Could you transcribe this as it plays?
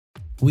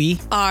We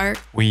are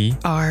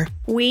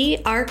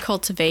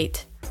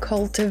cultivate.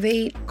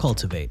 cultivate.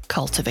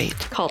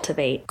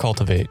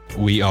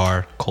 We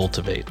are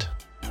Cultivate.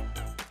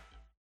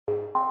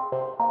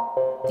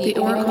 The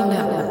Oracle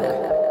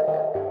Network.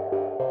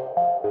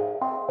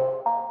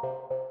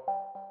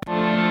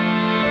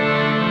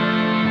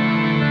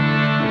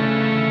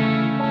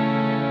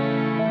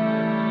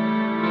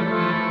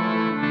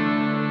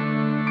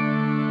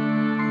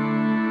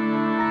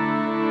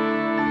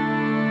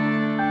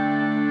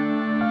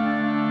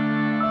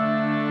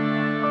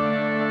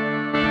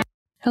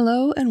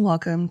 Hello and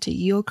welcome to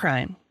Eel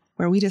Crime,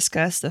 where we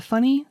discuss the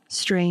funny,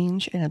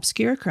 strange, and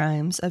obscure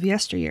crimes of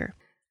yesteryear.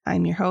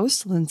 I'm your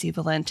host, Lindsay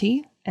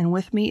Valenti, and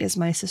with me is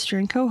my sister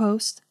and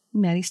co-host,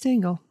 Maddie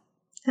Stengel.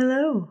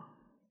 Hello.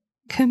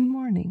 Good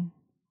morning.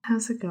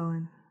 How's it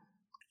going?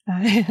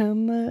 I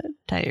am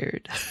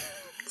tired.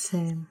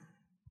 Same.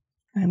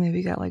 I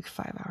maybe got like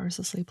 5 hours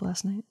of sleep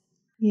last night.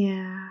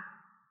 Yeah.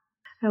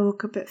 I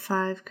woke up at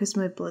 5 because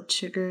my blood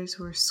sugars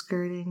were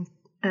skirting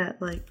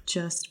at like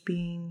just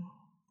being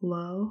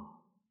low.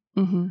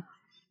 Mm-hmm.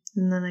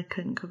 And then I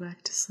couldn't go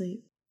back to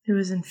sleep. It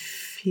was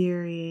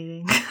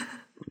infuriating.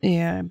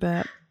 Yeah, I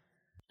bet.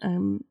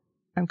 I'm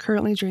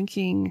currently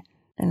drinking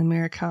an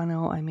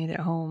Americano I made at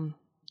home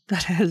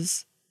that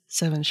has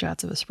 7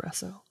 shots of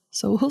espresso.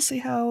 So we'll see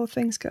how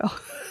things go.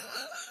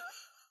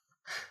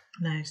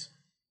 Nice.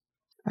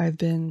 I've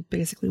been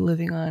basically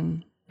living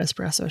on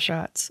espresso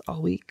shots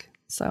all week,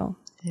 so.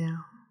 Yeah.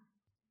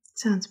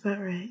 Sounds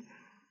about right.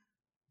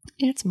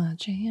 It's my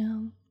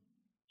jam.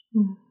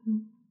 Mm-hmm.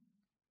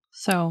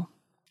 So,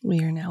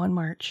 we are now in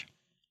March.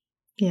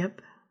 Yep.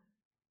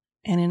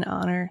 And in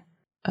honor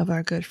of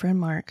our good friend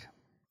Mark,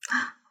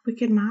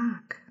 Wicked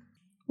Mark.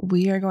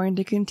 we are going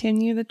to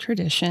continue the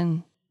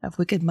tradition of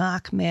Wicked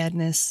Mock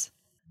madness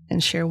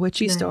and share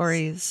witchy Nice.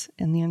 stories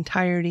in the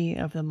entirety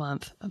of the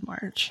month of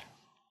March.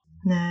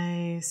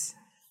 Nice.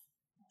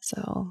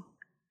 So,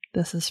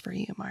 this is for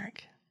you,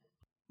 Mark.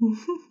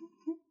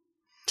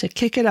 To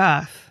kick it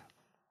off,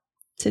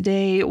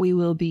 today we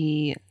will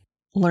be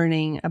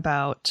learning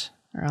about,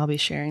 or I'll be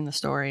sharing the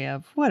story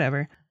of,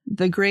 whatever,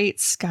 the Great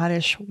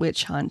Scottish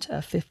Witch Hunt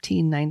of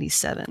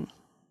 1597.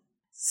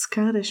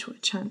 Scottish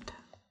witch hunt.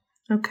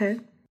 Okay.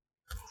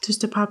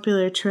 Just a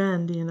popular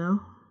trend, you know?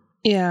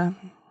 Yeah,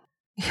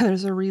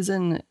 there's a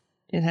reason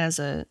it has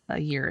a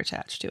year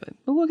attached to it,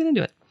 but we'll get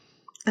into it.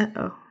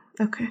 Uh-oh.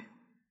 Okay.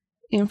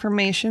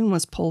 Information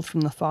was pulled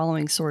from the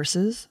following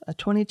sources: a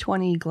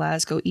 2020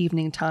 Glasgow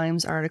Evening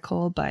Times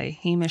article by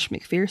Hamish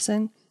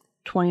McPherson,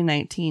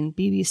 2019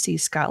 BBC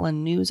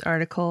Scotland News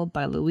article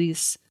by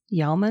Louise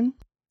Yeoman.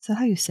 Is that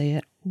how you say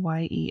it?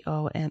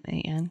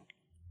 Yeoman.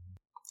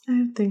 I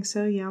don't think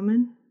so.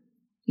 Yaman?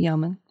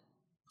 Yeoman.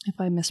 If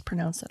I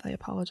mispronounce it, I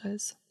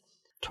apologize.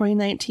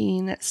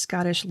 2019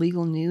 Scottish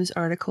Legal News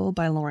article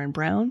by Lauren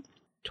Brown.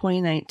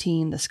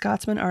 2019 The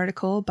Scotsman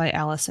article by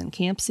Alison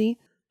Campsey.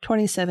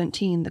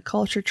 2017 The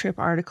Culture Trip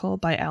article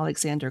by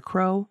Alexander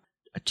Crow.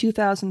 A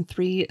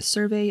 2003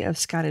 Survey of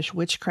Scottish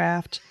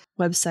Witchcraft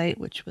website,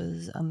 which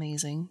was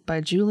amazing,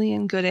 by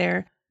Julian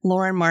Goodair,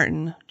 Lauren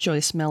Martin,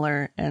 Joyce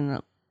Miller,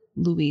 and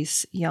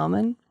Louise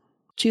Yeoman.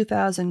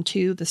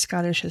 2002 The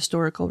Scottish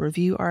Historical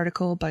Review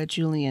article by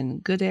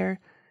Julian Goodair,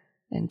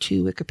 and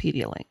 2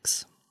 Wikipedia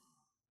links.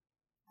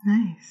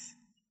 Nice.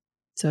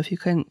 So if you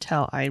couldn't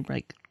tell, I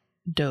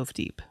dove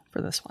deep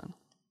for this one.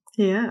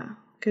 Yeah.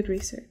 Good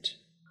research.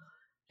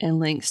 And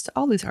links to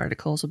all these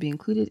articles will be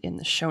included in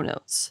the show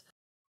notes.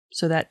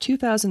 So that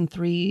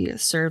 2003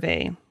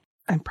 survey,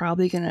 I'm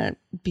probably going to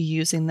be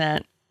using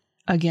that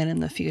again in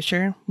the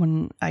future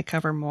when I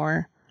cover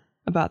more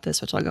about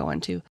this, which I'll go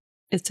into.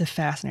 It's a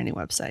fascinating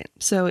website.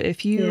 So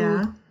if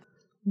you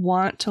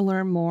want to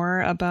learn more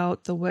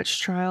about the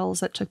witch trials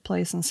that took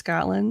place in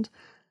Scotland,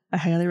 I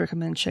highly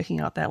recommend checking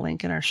out that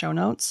link in our show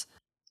notes.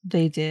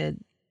 They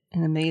did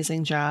an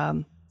amazing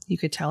job. You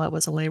could tell it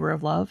was a labor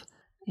of love,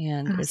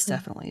 and Awesome. It's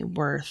definitely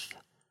worth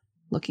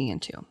looking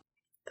into.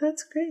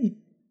 That's great.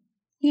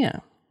 Yeah.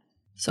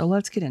 So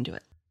let's get into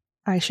it.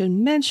 I should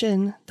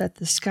mention that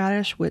the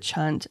Scottish witch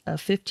hunt of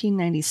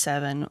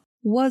 1597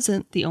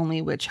 wasn't the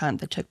only witch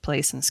hunt that took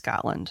place in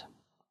Scotland.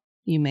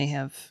 You may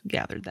have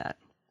gathered that.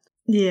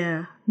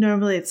 Yeah.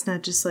 Normally it's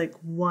not just like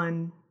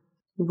one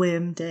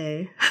whim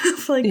day.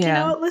 It's like, you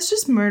know what? Let's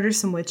just murder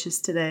some witches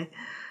today.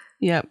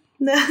 Yep.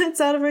 It's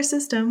out of our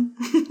system.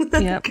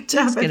 Yep. Good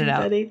job, Let's get it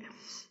out. everybody.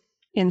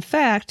 In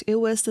fact, it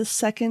was the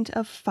second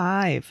of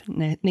 5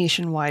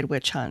 nationwide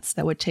witch hunts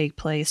that would take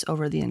place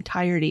over the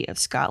entirety of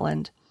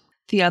Scotland.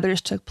 The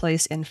others took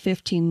place in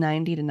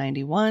 1590 to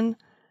 91,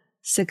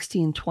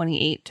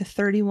 1628 to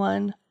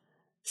 31,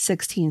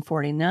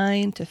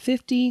 1649 to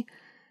 50,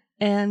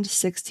 and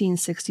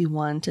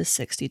 1661 to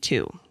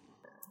 62.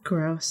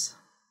 Gross.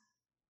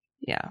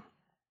 Yeah.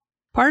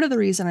 Part of the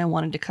reason I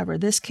wanted to cover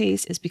this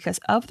case is because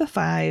of the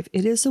 5,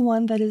 it is the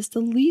one that is the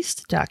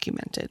least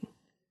documented.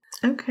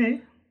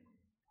 Okay.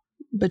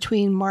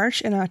 Between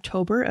March and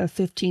October of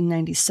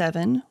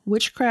 1597,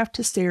 witchcraft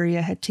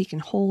hysteria had taken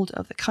hold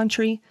of the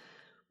country.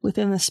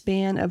 Within the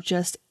span of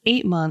just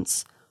 8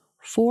 months,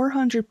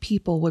 400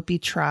 people would be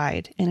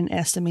tried, and an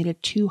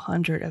estimated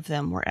 200 of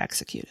them were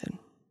executed.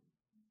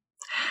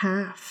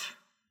 Half.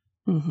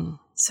 Mm-hmm.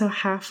 So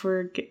half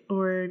were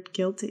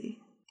guilty.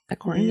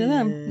 According to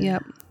them,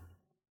 yep.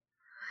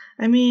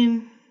 I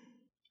mean,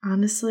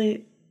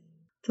 honestly,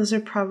 those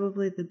are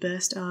probably the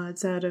best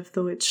odds out of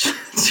the witch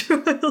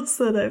trials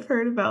that I've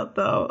heard about,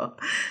 though,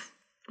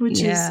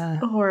 which is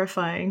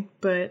horrifying.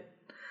 But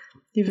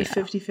you have a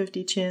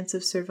 50-50 chance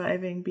of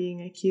surviving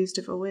being accused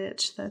of a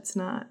witch. That's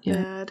not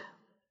bad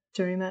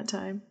during that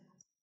time.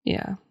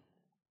 Yeah.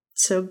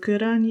 So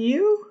good on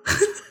you,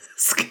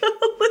 Scotland.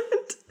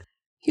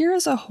 Here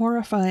is a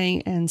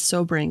horrifying and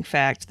sobering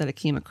fact that I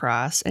came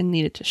across and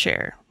needed to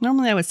share.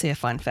 Normally I would say a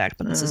fun fact,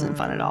 but this isn't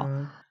fun at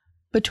all.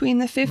 Between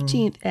the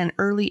 15th and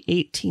early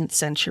 18th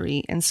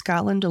century in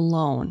Scotland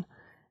alone,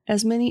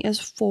 as many as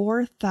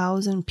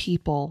 4,000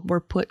 people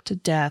were put to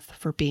death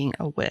for being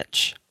a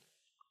witch.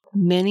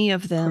 Many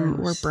of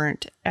them were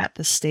burnt at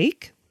the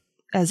stake,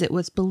 as it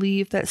was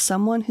believed that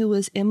someone who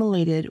was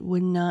immolated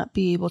would not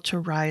be able to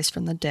rise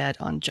from the dead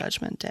on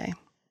Judgment Day.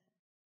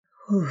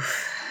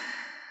 Oof.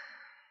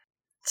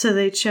 So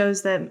they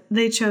chose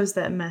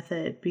that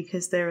method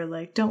because they were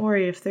like, don't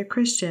worry, if they're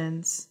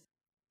Christians,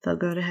 they'll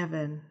go to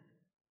heaven.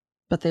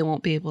 But they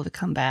won't be able to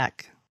come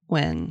back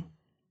when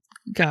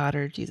God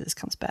or Jesus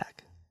comes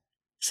back.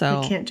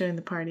 So they can't join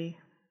the party.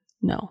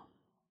 No.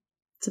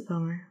 It's a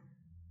bummer.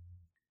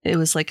 It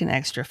was like an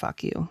extra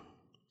fuck you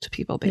to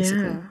people,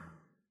 basically. Yeah.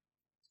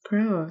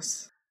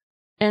 Gross.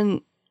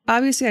 And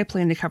obviously I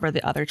plan to cover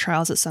the other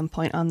trials at some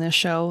point on this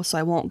show, so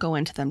I won't go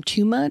into them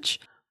too much.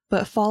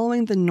 But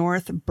following the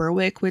North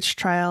Berwick witch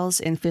trials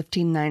in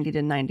 1590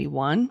 to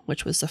 91,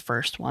 which was the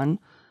first one,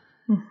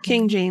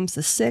 King James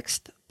VI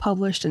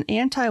published an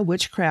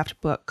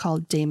anti-witchcraft book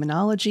called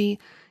Daemonology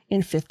in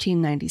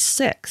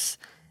 1596.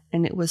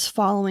 And it was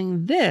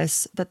following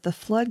this that the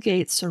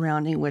floodgates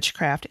surrounding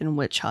witchcraft and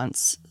witch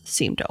hunts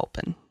seemed to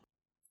open.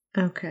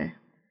 Okay.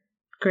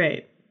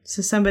 Great.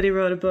 So somebody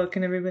wrote a book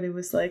and everybody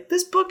was like,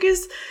 this book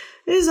is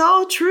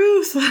all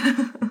truth.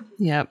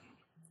 Yep.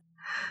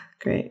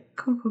 Great.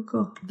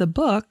 Cool. The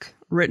book,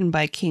 written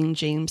by King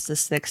James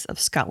VI of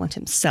Scotland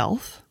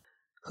himself,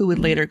 who would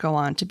later go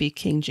on to be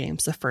King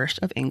James I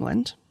of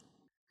England,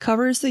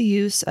 covers the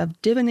use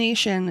of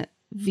divination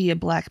via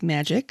black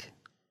magic,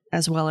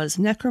 as well as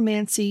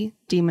necromancy,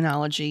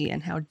 demonology,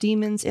 and how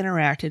demons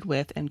interacted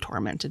with and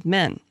tormented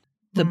men.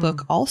 The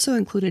book also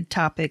included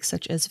topics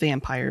such as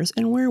vampires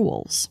and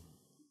werewolves.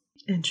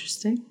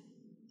 Interesting.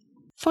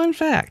 Fun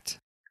fact,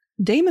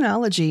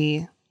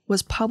 Daemonology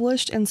was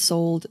published and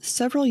sold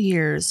several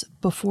years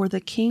before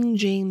the King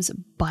James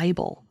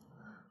Bible,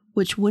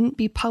 which wouldn't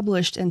be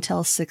published until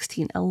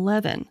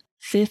 1611,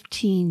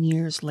 15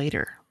 years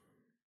later.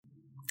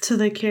 So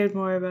they cared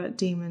more about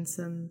demons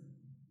than,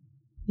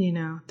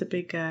 the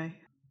big guy.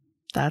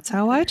 That's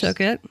how I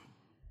took it.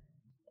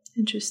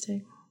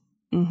 Interesting.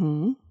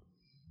 Mm-hmm.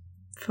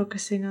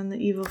 Focusing on the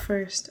evil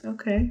first.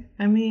 Okay.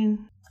 I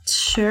mean,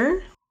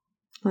 sure.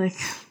 Like,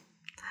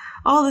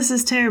 all this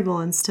is terrible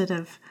instead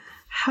of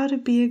how to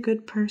be a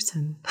good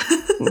person.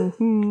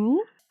 Mm-hmm.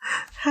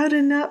 How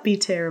to not be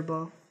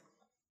terrible.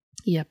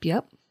 Yep.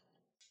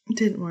 It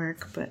didn't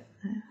work, but...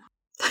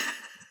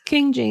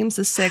 King James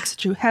VI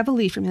drew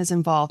heavily from his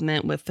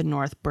involvement with the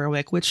North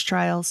Berwick witch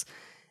trials,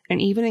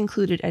 and even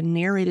included a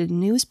narrated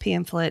news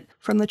pamphlet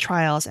from the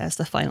trials as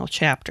the final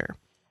chapter.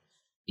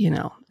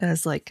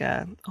 As like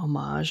a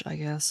homage, I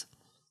guess.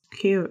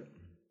 Cute.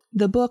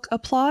 The book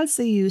applauds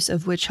the use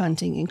of witch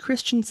hunting in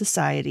Christian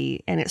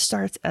society, and it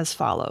starts as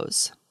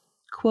follows.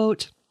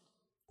 Quote,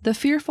 "The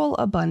fearful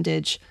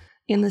abundance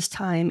in this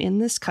time in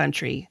this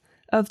country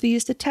of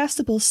these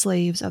detestable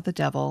slaves of the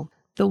devil,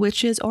 the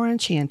witches or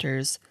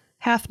enchanters,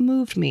 hath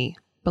moved me,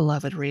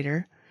 beloved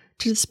reader,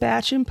 to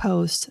dispatch in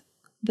post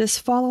this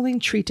following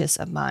treatise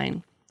of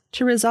mine,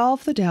 to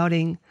resolve the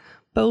doubting,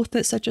 both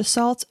that such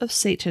assaults of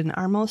Satan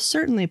are most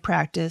certainly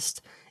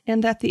practiced,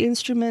 and that the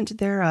instrument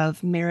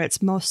thereof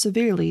merits most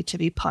severely to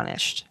be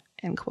punished."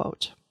 End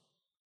quote.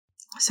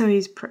 So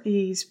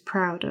he's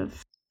proud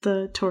of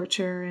the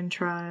torture and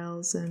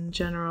trials and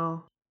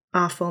general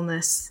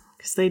awfulness,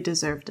 because they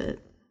deserved it,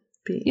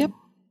 being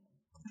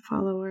a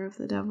follower of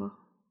the devil.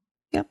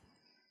 Yep.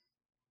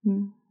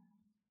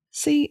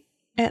 See,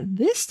 at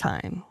this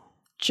time,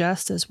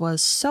 just as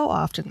was so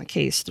often the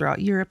case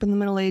throughout Europe in the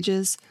Middle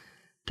Ages,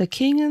 the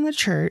king and the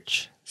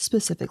church,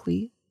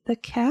 specifically the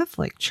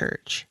Catholic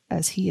Church,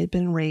 as he had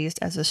been raised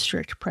as a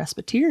strict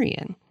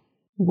Presbyterian,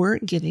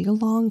 weren't getting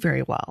along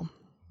very well.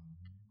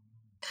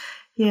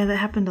 Yeah, that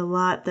happened a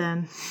lot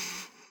then.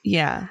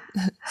 Yeah,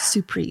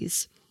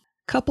 surprise.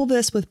 Couple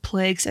this with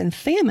plagues and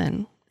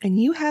famine,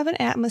 and you have an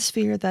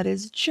atmosphere that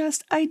is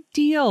just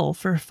ideal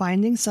for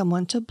finding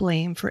someone to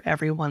blame for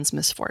everyone's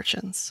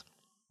misfortunes.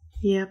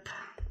 Yep.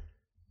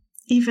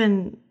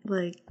 Even,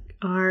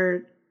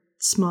 our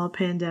small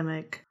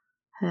pandemic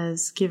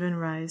has given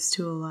rise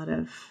to a lot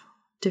of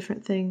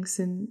different things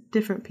and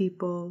different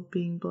people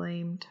being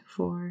blamed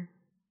for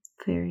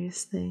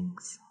various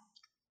things.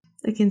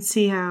 I can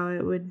see how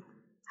it would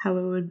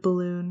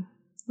balloon,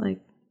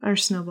 Or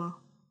snowball.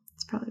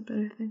 It's probably a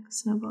better thing.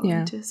 Snowball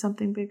into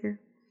something bigger.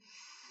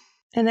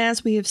 And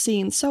as we have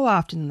seen so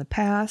often in the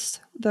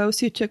past, those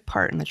who took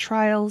part in the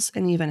trials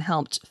and even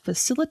helped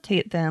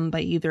facilitate them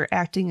by either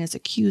acting as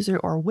accuser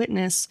or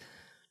witness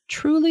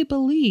truly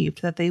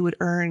believed that they would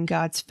earn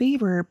God's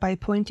favor by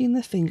pointing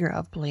the finger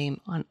of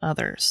blame on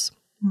others.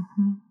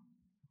 Mm-hmm.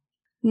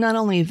 Not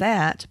only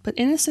that, but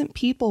innocent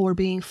people were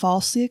being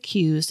falsely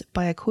accused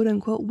by a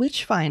quote-unquote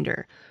witch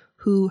finder,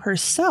 who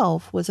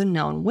herself was a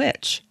known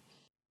witch.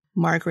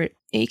 Margaret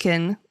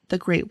Aiken, the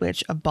Great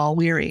Witch of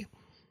Balwearie.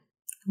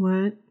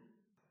 What?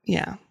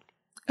 Yeah.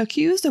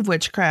 Accused of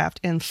witchcraft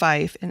in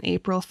Fife in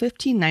April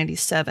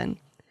 1597,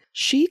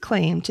 she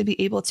claimed to be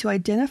able to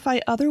identify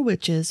other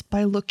witches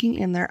by looking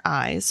in their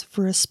eyes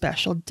for a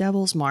special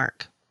devil's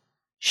mark.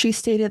 She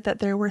stated that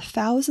there were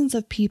thousands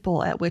of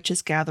people at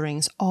witches'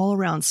 gatherings all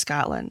around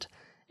Scotland,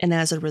 and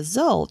as a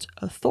result,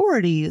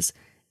 authorities,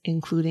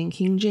 including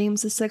King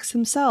James VI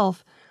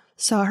himself,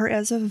 saw her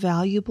as a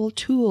valuable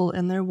tool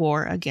in their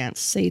war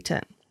against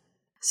Satan.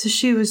 So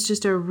she was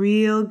just a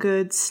real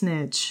good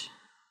snitch.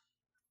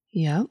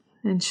 Yep.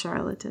 And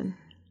charlatan.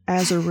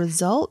 As a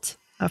result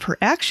of her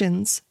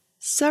actions,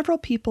 several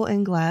people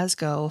in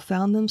Glasgow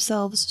found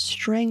themselves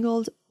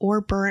strangled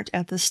or burnt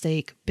at the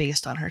stake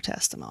based on her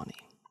testimony.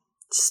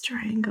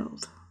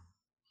 Strangled.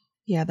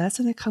 Yeah, that's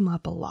going to come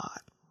up a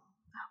lot.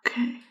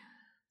 Okay.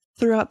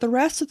 Throughout the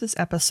rest of this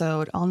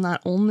episode, I'll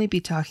not only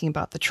be talking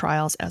about the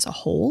trials as a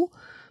whole,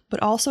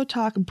 but also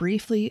talk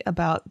briefly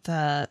about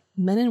the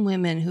men and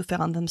women who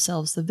found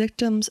themselves the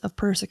victims of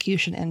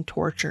persecution and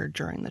torture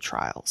during the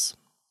trials.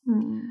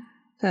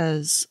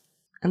 Because,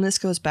 and this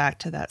goes back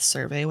to that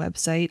survey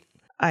website,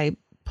 I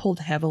pulled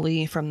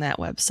heavily from that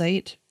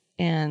website,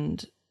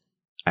 and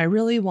I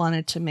really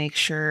wanted to make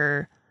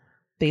sure,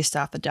 based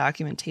off the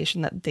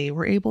documentation that they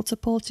were able to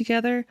pull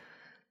together,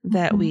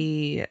 that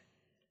we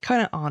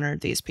kind of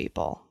honored these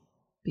people.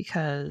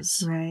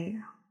 Because,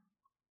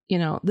 you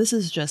know, this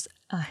is just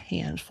a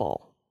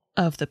handful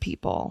of the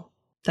people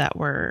that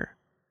were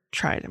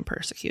tried and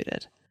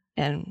persecuted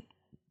and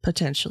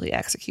potentially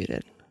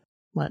executed.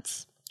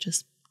 Let's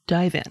just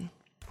dive in.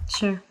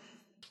 Sure.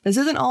 This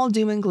isn't all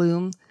doom and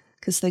gloom,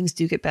 because things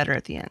do get better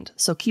at the end,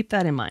 so keep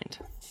that in mind.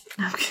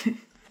 Okay.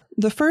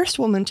 The first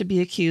woman to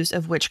be accused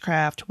of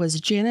witchcraft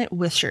was Janet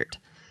Wishart,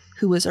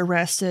 who was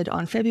arrested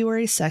on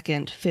February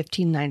 2nd,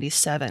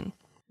 1597.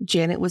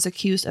 Janet was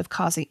accused of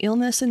causing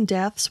illness and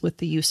deaths with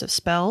the use of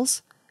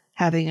spells,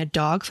 having a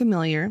dog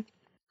familiar,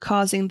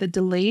 causing the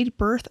delayed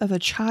birth of a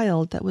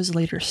child that was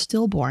later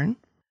stillborn,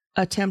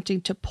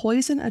 attempting to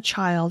poison a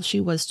child she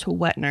was to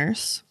wet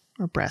nurse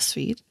or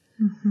breastfeed,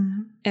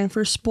 and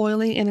for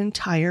spoiling an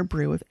entire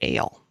brew of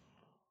ale.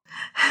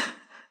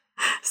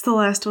 Is the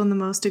last one the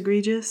most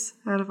egregious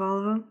out of all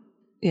of them?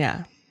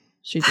 Yeah.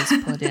 She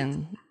just put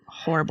in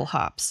horrible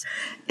hops.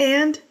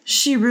 And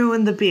she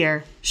ruined the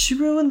beer.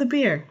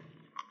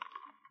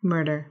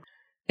 Murder.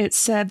 It's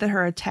said that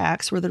her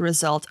attacks were the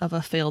result of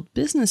a failed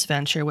business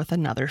venture with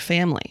another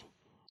family.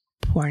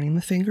 Pointing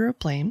the finger of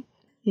blame.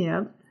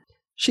 Yep.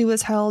 She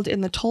was held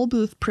in the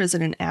Tolbooth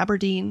prison in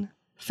Aberdeen,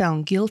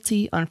 found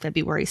guilty on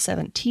February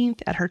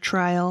 17th at her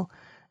trial,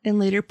 and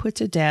later put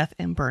to death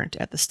and burnt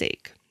at the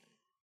stake.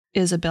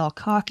 Isabel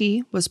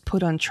Cockey was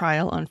put on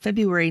trial on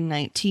February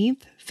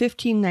 19th,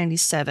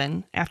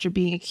 1597, after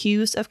being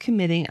accused of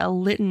committing a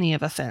litany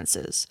of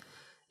offenses,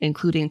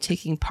 including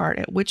taking part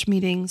at witch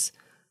meetings,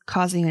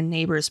 causing a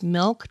neighbor's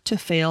milk to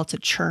fail to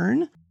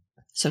churn,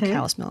 so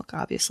cow's milk,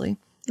 obviously.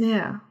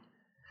 Yeah.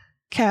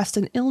 Cast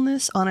an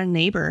illness on a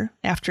neighbor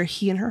after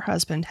he and her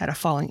husband had a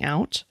falling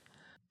out,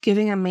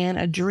 giving a man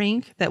a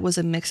drink that was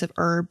a mix of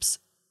herbs,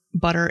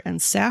 butter,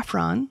 and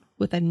saffron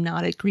with a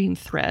knotted green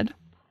thread,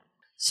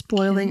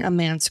 spoiling a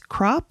man's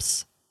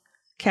crops,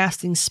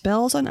 casting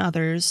spells on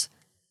others,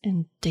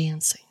 and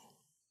dancing.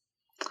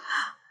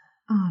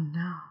 Oh,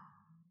 no.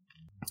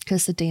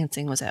 Because the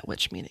dancing was at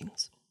witch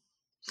meetings.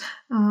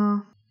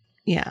 Oh.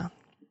 Yeah.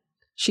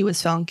 She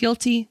was found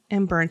guilty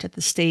and burnt at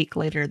the stake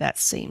later that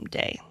same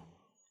day.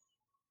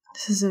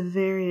 This is a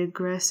very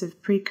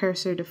aggressive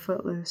precursor to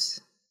Footloose.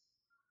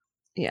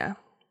 Yeah.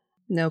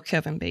 No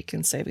Kevin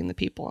Bacon saving the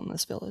people in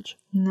this village.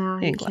 No,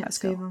 he Glasgow. can't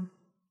save them.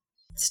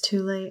 It's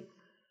too late.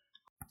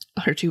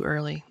 Or too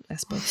early, I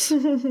suppose,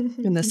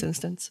 in this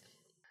instance.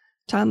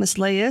 Thomas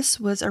Laius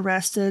was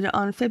arrested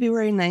on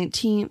February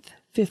 19th,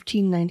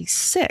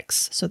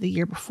 1596, so the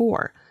year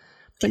before,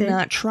 but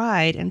not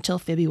tried until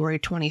February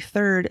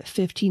 23rd,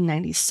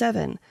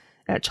 1597,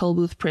 at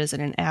Tolbooth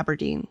Prison in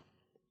Aberdeen.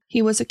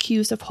 He was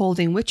accused of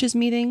holding witches'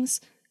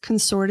 meetings,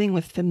 consorting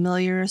with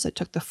familiars that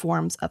took the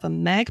forms of a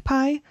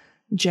magpie,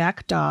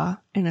 jackdaw,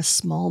 and a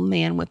small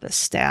man with a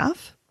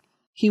staff.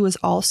 He was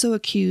also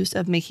accused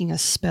of making a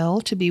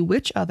spell to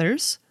bewitch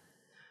others,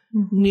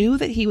 knew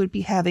that he would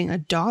be having a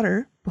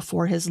daughter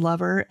before his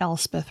lover,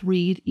 Elspeth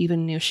Reed,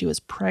 even knew she was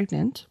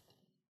pregnant.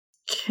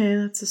 Okay,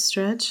 that's a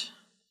stretch.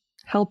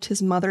 Helped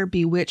his mother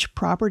bewitch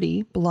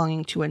property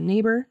belonging to a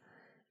neighbor,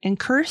 and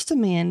cursed a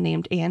man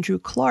named Andrew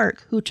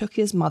Clark who took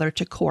his mother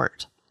to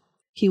court.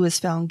 He was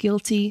found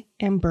guilty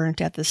and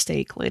burnt at the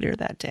stake later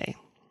that day.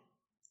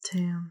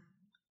 Damn.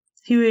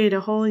 He waited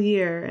a whole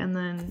year and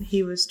then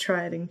he was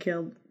tried and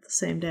killed the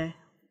same day.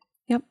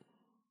 Yep.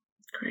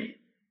 Great.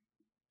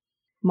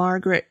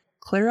 Margaret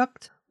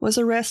Clairaut was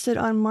arrested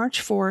on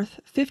March 4th,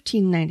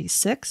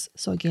 1596,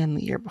 so again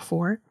the year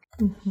before,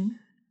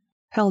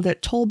 held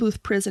at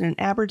Tolbooth Prison in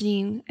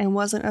Aberdeen, and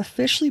wasn't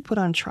officially put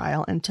on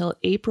trial until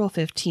April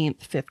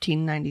 15th,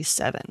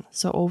 1597,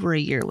 so over a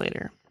year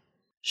later.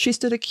 She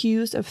stood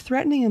accused of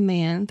threatening a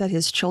man that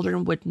his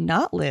children would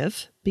not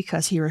live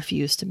because he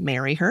refused to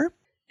marry her,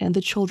 and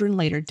the children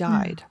later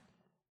died.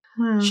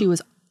 Wow. She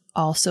was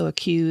also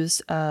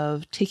accused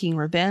of taking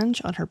revenge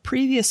on her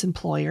previous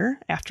employer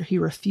after he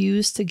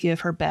refused to give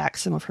her back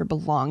some of her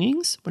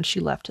belongings when she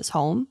left his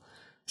home.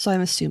 So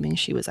I'm assuming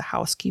she was a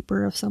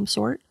housekeeper of some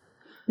sort.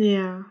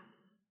 Yeah.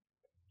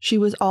 She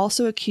was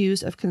also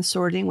accused of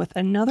consorting with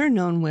another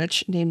known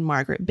witch named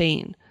Margaret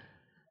Bain.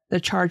 The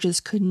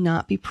charges could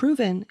not be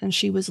proven, and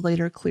she was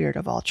later cleared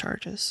of all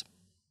charges.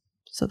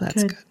 So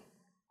that's good.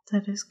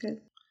 That is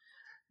good.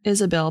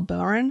 Isabel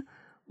Barron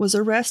was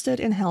arrested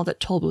and held at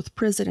Tolbooth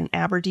Prison in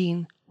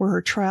Aberdeen, where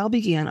her trial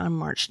began on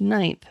March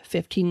 9th,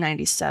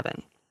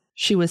 1597.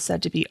 She was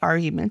said to be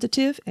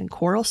argumentative and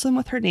quarrelsome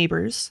with her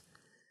neighbors,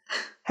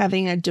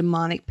 having a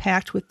demonic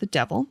pact with the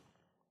devil,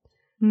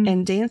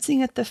 and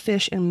dancing at the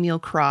Fish and Meal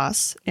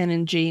Cross and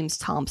in James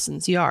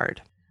Thompson's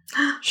yard.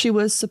 She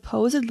was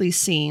supposedly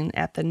seen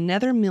at the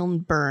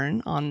Nethermiln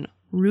Burn on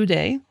Rue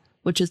Day,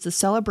 which is the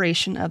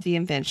celebration of the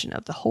invention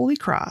of the Holy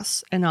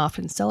Cross and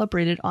often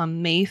celebrated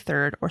on May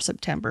 3rd or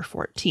September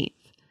 14th.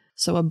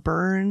 So a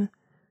burn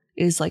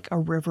is like a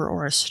river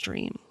or a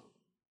stream.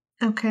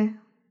 Okay.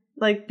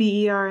 Like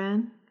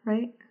BERN,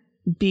 right?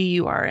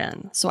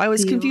 BURN. So I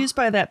was confused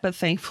by that, but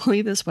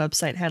thankfully this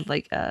website had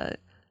like a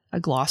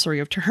glossary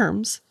of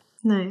terms.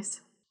 Nice.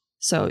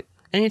 So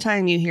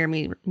anytime you hear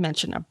me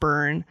mention a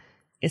burn,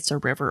 it's a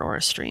river or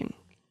a stream.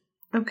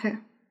 Okay.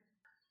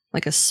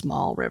 Like a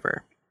small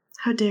river.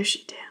 How dare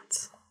she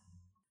dance?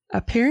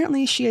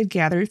 Apparently, she had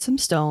gathered some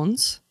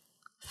stones,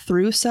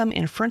 threw some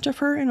in front of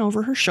her and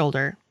over her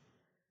shoulder,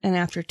 and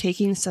after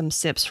taking some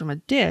sips from a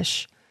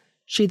dish,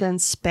 she then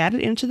spat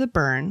it into the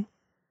burn,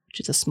 which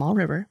is a small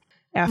river,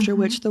 after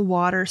which the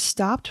water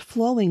stopped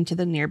flowing to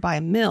the nearby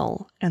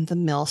mill, and the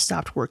mill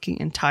stopped working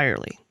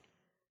entirely.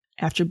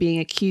 After being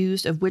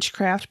accused of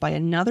witchcraft by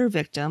another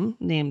victim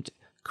named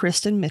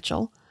Kristen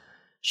Mitchell,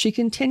 she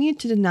continued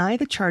to deny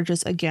the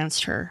charges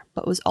against her,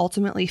 but was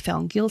ultimately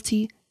found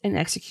guilty and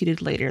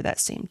executed later that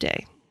same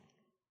day.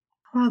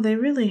 Wow, they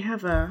really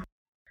have a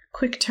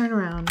quick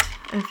turnaround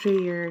after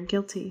you're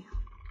guilty.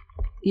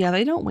 Yeah,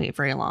 they don't wait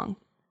very long.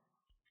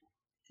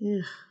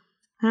 Ugh.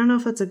 I don't know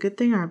if that's a good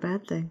thing or a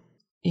bad thing.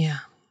 Yeah.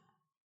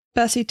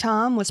 Bessie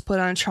Tom was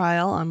put on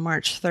trial on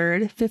March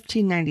 3rd,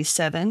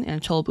 1597 in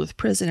Tolbooth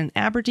Prison in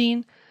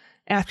Aberdeen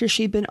after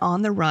she'd been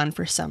on the run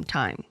for some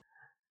time.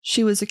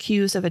 She was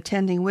accused of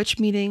attending witch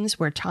meetings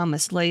where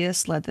Thomas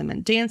Laius led them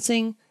in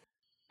dancing,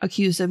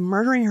 accused of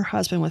murdering her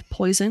husband with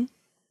poison,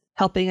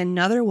 helping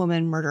another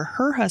woman murder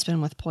her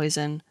husband with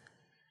poison,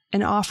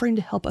 and offering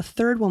to help a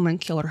third woman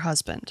kill her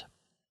husband.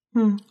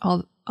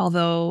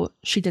 Although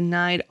she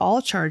denied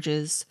all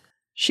charges,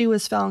 she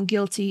was found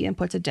guilty and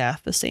put to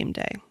death the same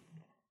day.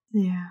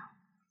 Yeah.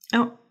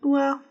 Oh,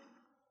 well,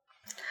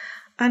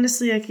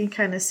 honestly, I can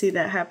kind of see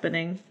that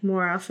happening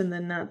more often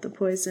than not, the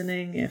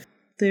poisoning, if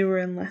they were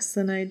in less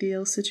than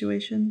ideal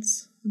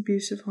situations,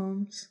 abusive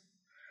homes.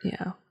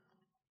 Yeah.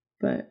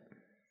 But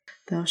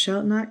thou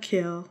shalt not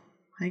kill.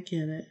 I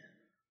get it.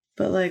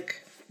 But,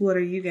 like, what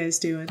are you guys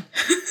doing?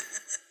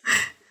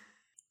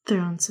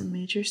 Throwing some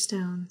major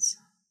stones.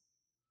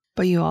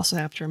 But you also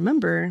have to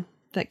remember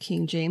that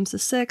King James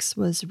VI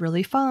was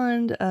really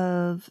fond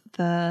of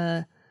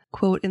the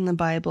quote in the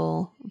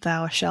Bible,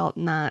 "Thou shalt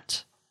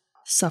not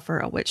suffer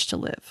a witch to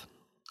live."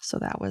 So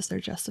that was their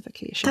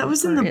justification. That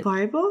was in the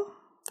Bible?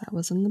 That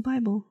was in the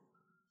Bible.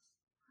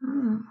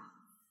 Oh.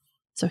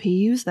 So he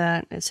used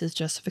that as his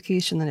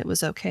justification that it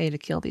was okay to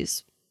kill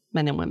these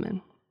men and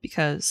women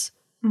because...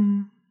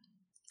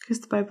 Because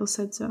the Bible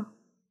said so.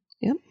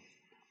 Yep.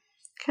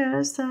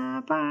 Because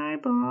the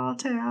Bible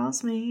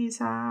tells me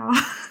so.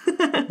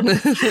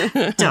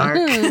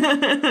 Dark.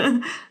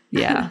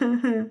 Yeah.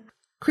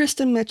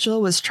 Kristen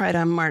Mitchell was tried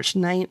on March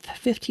 9th,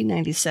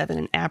 1597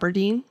 in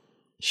Aberdeen.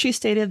 She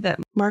stated that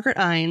Margaret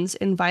Innes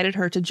invited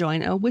her to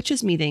join a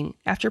witches' meeting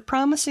after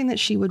promising that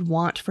she would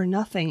want for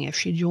nothing if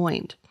she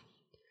joined.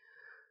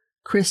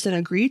 Kristen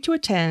agreed to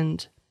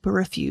attend, but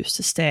refused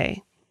to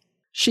stay.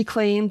 She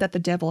claimed that the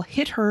devil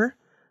hit her,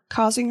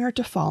 causing her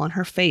to fall on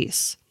her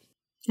face.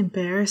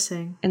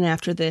 Embarrassing. And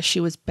after this, she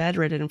was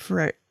bedridden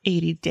for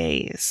 80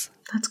 days.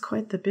 That's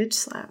quite the bitch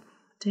slap.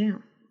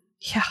 Damn.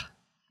 Yeah.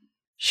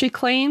 She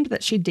claimed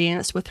that she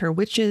danced with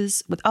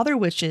other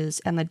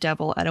witches and the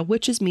devil at a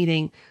witches'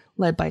 meeting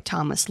led by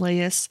Thomas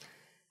Laius,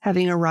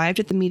 having arrived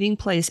at the meeting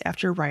place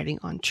after riding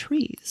on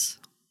trees.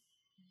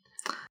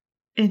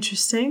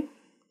 Interesting.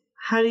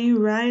 How do you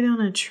ride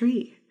on a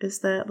tree? Is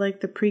that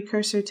like the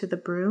precursor to the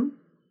broom?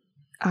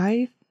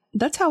 I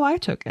That's how I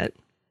took it.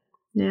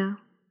 Yeah.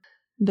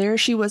 There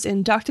she was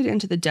inducted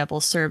into the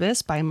Devil's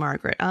Service by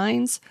Margaret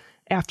Ines,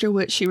 after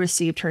which she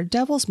received her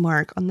devil's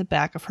mark on the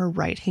back of her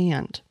right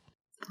hand.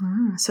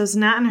 So it's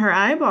not in her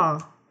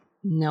eyeball.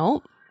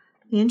 Nope.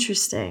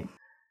 Interesting.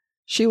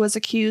 She was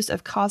accused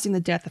of causing the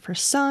death of her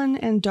son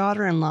and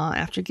daughter-in-law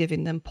after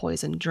giving them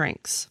poisoned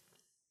drinks.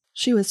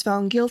 She was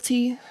found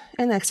guilty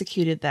and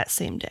executed that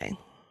same day.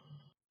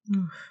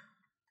 Oof.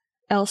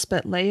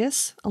 Elspeth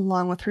Leyes,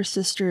 along with her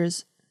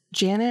sisters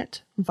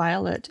Janet,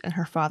 Violet, and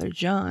her father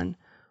John,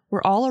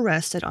 were all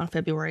arrested on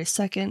February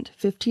 2nd,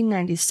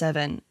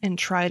 1597, and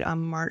tried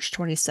on March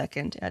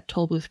 22nd at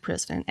Tolbooth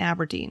Prison in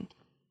Aberdeen.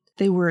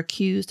 They were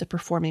accused of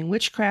performing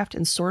witchcraft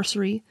and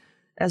sorcery,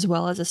 as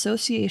well as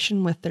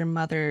association with their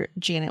mother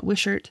Janet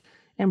Wishart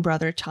and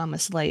brother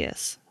Thomas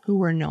Leyes, who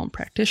were known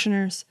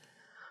practitioners,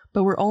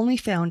 but were only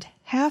found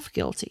half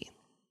guilty.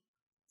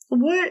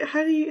 What?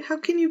 How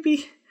can you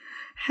be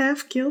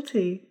half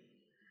guilty?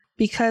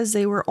 Because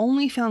they were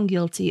only found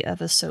guilty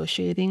of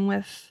associating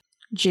with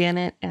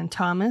Janet and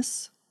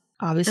Thomas,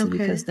 obviously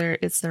because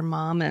it's their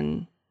mom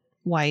and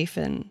wife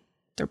and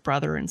their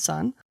brother and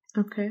son.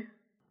 Okay.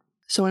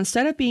 So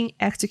instead of being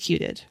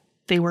executed,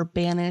 they were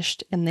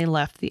banished and they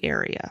left the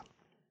area.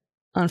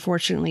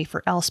 Unfortunately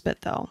for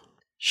Elspeth, though,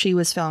 she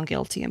was found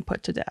guilty and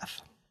put to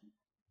death.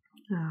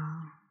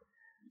 Oh.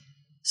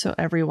 So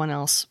everyone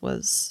else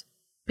was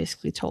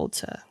basically told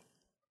to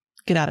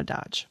get out of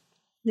Dodge.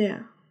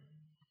 Yeah.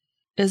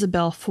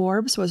 Isabel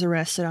Forbes was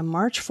arrested on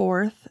March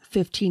 4th,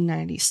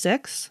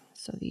 1596,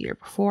 so the year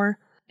before,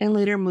 and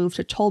later moved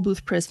to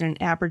Tolbooth Prison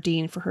in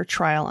Aberdeen for her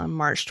trial on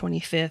March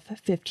 25th,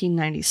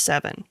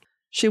 1597.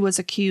 She was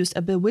accused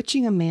of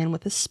bewitching a man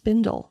with a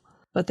spindle,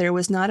 but there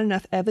was not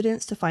enough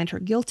evidence to find her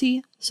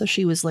guilty, so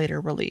she was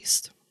later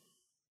released.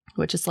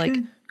 Which is like,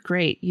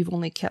 great, you've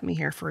only kept me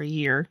here for a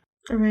year.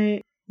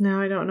 Right. Now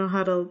I don't know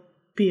how to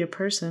be a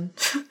person.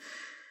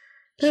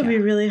 That would be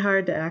really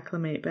hard to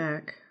acclimate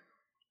back.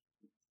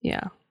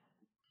 Yeah.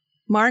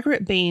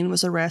 Margaret Bain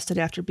was arrested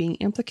after being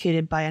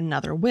implicated by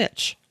another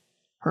witch,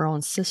 her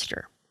own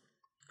sister.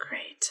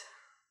 Great.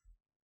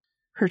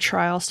 Her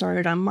trial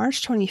started on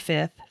March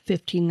 25th,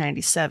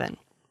 1597.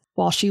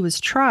 While she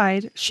was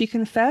tried, she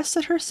confessed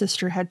that her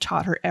sister had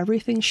taught her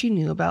everything she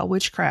knew about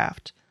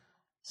witchcraft.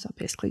 So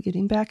basically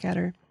getting back at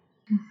her.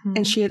 Mm-hmm.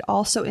 And she had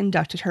also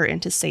inducted her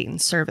into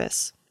Satan's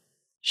service.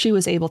 She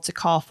was able to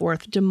call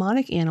forth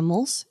demonic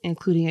animals,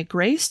 including a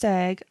gray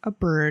stag, a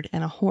bird,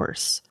 and a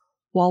horse.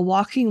 While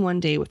walking one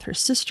day with her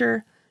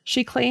sister,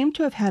 she claimed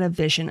to have had a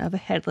vision of a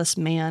headless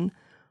man,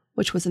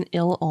 which was an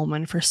ill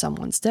omen for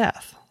someone's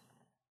death.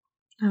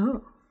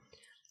 Oh.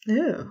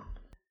 Ew.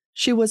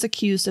 She was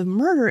accused of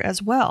murder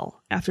as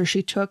well after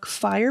she took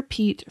fire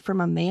peat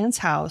from a man's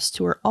house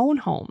to her own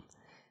home,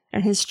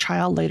 and his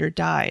child later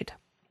died.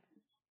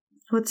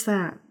 What's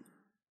that?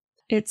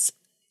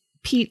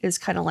 Peat is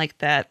kind of like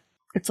that.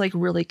 It's like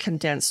really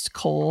condensed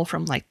coal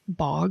from like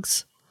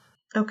bogs.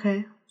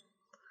 Okay.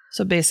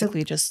 So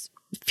basically just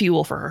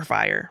fuel for her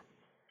fire.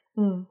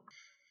 Mm.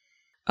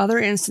 Other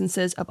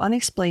instances of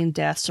unexplained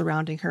deaths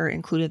surrounding her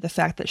included the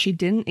fact that she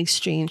didn't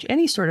exchange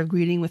any sort of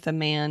greeting with a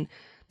man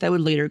that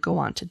would later go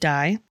on to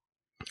die.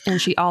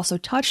 And she also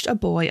touched a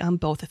boy on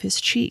both of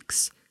his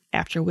cheeks,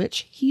 after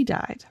which he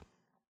died.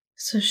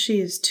 So she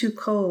is too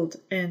cold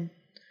and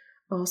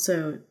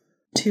also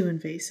too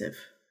invasive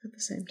at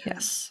the same time.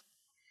 Yes.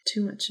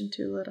 Too much and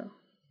too little.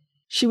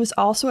 She was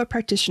also a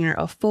practitioner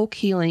of folk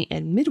healing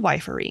and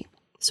midwifery,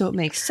 so it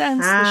makes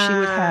sense that she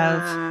would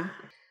have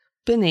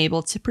been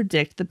able to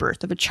predict the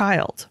birth of a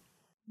child.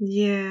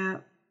 Yeah.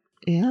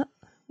 Yeah,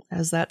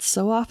 as that's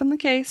so often the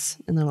case,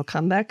 and it'll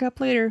come back up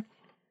later.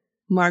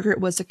 Margaret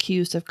was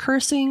accused of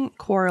cursing,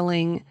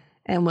 quarreling,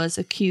 and was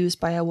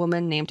accused by a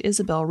woman named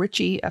Isabel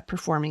Ritchie of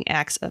performing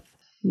acts of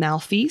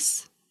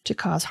malfeasance to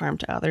cause harm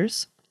to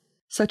others,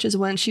 such as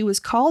when she was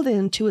called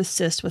in to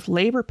assist with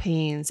labor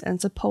pains and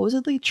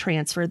supposedly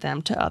transfer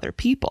them to other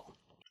people.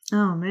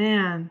 Oh,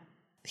 man.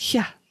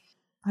 Yeah.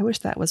 I wish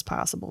that was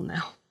possible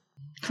now.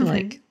 To,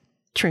 like,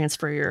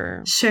 transfer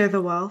your... Share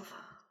the wealth.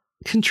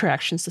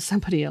 ...contractions to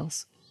somebody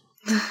else.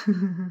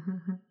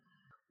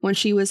 When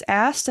she was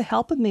asked to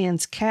help a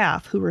man's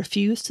calf who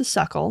refused to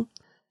suckle,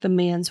 the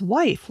man's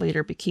wife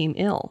later became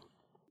ill.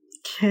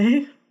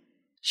 Okay.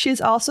 She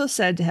is also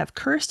said to have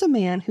cursed a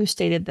man who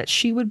stated that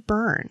she would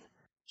burn.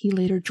 He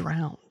later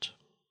drowned.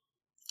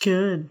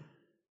 Good.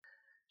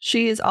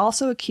 She is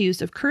also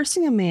accused of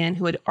cursing a man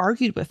who had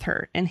argued with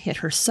her and hit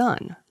her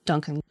son,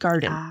 Duncan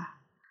Garden.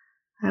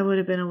 I would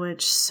have been a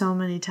witch so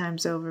many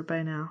times over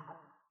by now.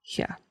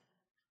 Yeah.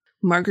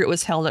 Margaret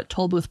was held at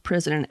Tolbooth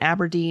Prison in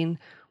Aberdeen,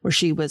 where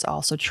she was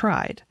also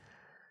tried.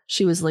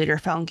 She was later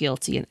found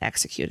guilty and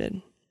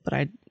executed,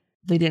 but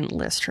they didn't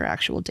list her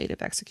actual date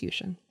of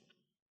execution.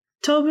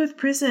 Tolbooth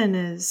Prison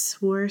is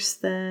worse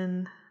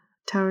than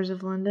Towers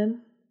of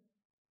London.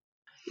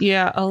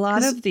 Yeah, a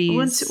lot of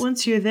these...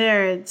 Once you're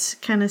there, it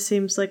kind of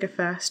seems like a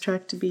fast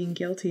track to being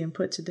guilty and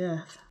put to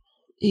death.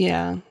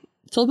 Yeah.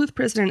 Tolbooth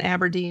Prison in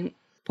Aberdeen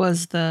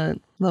was the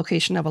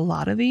location of a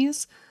lot of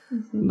these,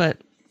 but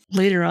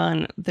later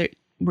on,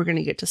 we're going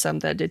to get to some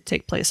that did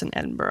take place in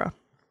Edinburgh.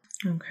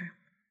 Okay.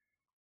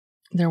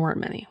 There weren't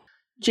many.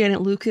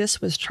 Janet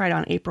Lucas was tried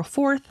on April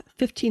 4th,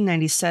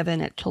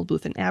 1597 at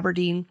Tolbooth in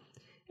Aberdeen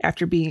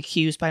after being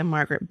accused by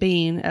Margaret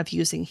Bain of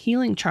using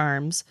healing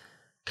charms,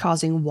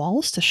 causing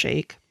walls to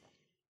shake,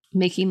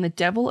 making the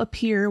devil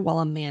appear while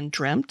a man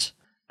dreamt,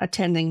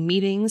 attending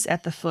meetings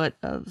at the foot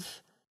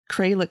of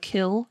Craylick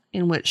Hill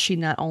in which she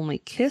not only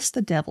kissed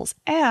the devil's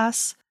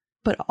ass,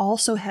 but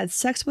also had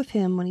sex with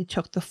him when he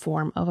took the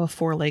form of a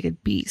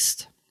four-legged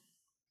beast.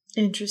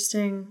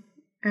 Interesting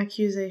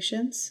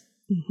accusations.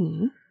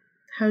 Mm-hmm.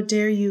 How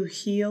dare you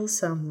heal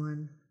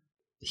someone?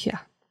 Yeah.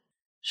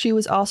 She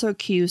was also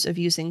accused of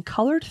using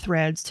colored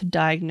threads to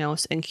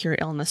diagnose and cure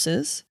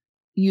illnesses,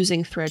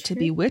 using thread to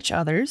bewitch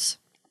others,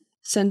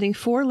 sending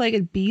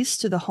four-legged beasts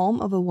to the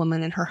home of a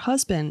woman and her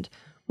husband,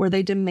 where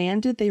they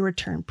demanded they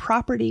return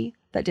property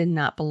that did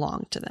not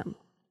belong to them.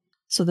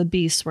 So the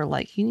beasts were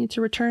like, you need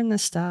to return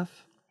this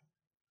stuff.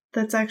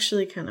 That's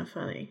actually kind of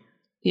funny.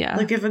 Yeah.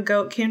 Like if a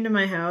goat came to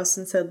my house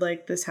and said,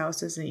 like, this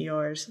house isn't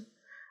yours,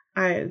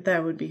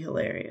 that would be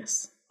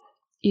hilarious.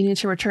 You need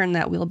to return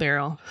that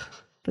wheelbarrow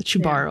that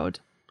you borrowed.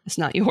 It's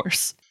not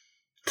yours.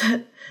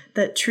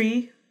 That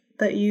tree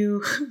that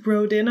you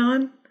rode in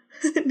on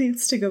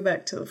needs to go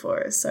back to the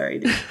forest. Sorry,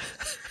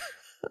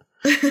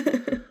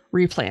 dude.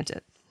 Replant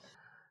it.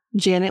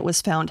 Janet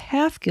was found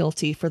half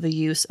guilty for the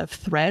use of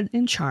thread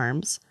and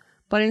charms,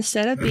 but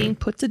instead of being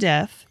put to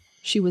death,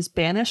 she was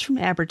banished from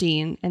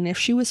Aberdeen, and if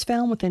she was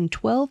found within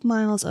 12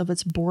 miles of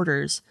its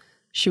borders,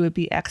 she would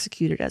be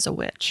executed as a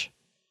witch.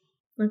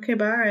 Okay,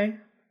 bye.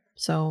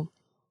 So,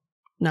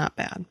 not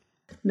bad.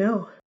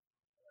 No.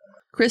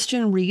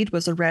 Christian Reed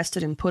was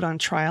arrested and put on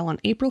trial on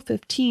April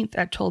 15th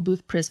at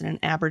Tolbooth Prison in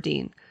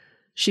Aberdeen.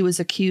 She was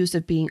accused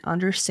of being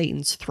under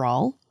Satan's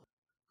thrall.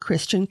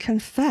 Christian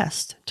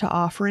confessed to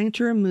offering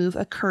to remove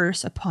a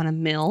curse upon a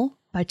mill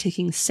by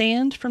taking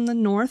sand from the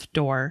north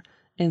door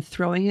and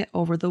throwing it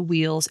over the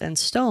wheels and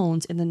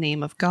stones in the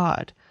name of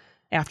God,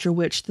 after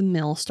which the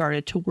mill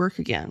started to work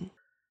again.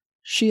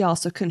 She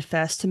also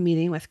confessed to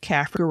meeting with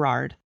Catherine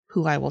Gerard,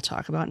 who I will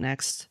talk about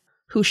next,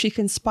 who she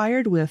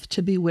conspired with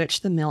to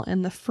bewitch the mill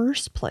in the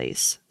first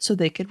place so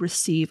they could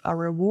receive a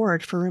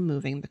reward for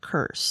removing the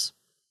curse.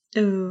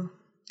 Ooh,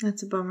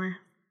 that's a bummer.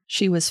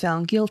 She was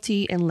found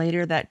guilty and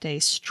later that day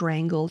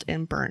strangled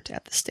and burnt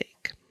at the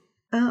stake.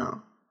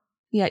 Oh.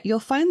 Yeah, you'll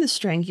find the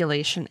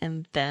strangulation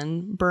and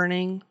then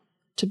burning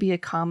to be a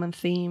common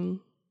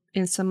theme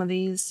in some of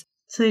these.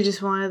 So they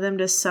just wanted them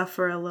to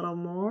suffer a little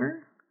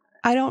more?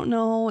 I don't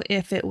know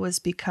if it was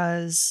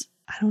because,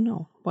 I don't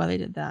know why they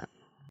did that.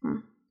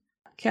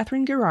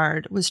 Catherine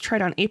Gerard was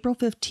tried on April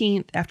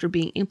 15th after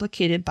being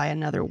implicated by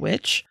another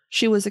witch.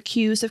 She was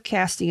accused of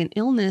casting an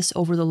illness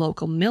over the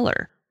local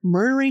miller,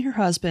 murdering her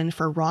husband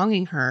for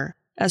wronging her,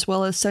 as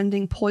well as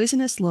sending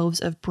poisonous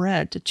loaves of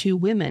bread to two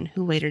women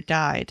who later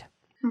died.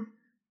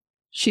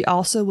 She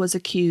also was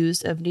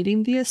accused of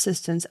needing the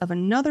assistance of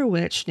another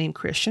witch named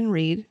Christian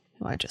Reed,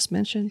 who I just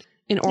mentioned,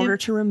 in order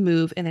to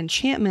remove an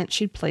enchantment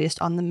she'd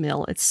placed on the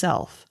mill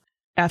itself.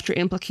 After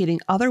implicating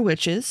other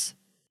witches,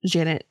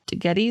 Janet de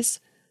Geddes,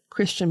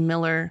 Christian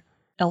Miller,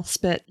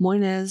 Elspeth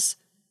Moynes,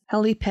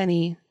 Helly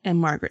Penny, and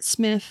Margaret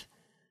Smith,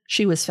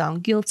 she was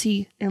found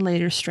guilty and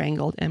later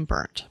strangled and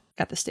burnt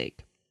at the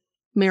stake.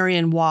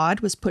 Marion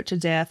Wadd was put to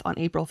death on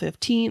April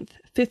 15th,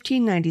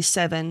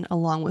 1597,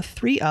 along with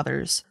 3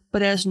 others,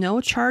 but as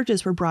no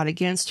charges were brought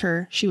against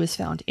her, she was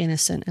found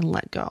innocent and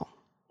let go.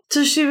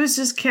 So she was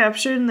just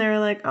captured and they were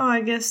like, oh,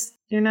 I guess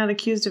you're not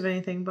accused of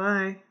anything,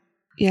 bye.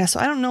 Yeah, so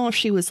I don't know if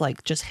she was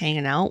like just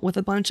hanging out with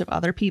a bunch of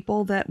other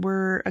people that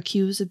were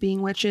accused of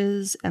being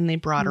witches and they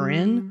brought her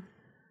in,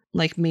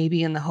 like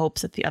maybe in the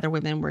hopes that the other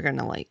women were going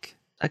to like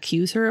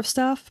accuse her of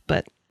stuff,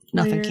 but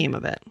nothing came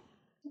of it.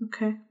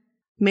 Okay.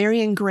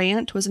 Marion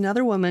Grant was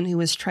another woman who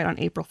was tried on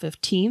April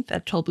 15th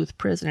at Tolbooth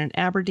Prison in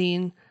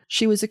Aberdeen.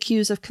 She was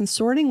accused of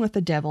consorting with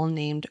a devil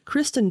named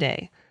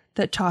Christendé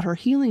that taught her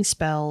healing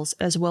spells,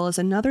 as well as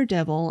another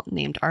devil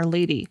named Our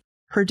Lady.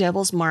 Her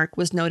devil's mark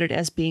was noted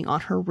as being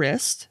on her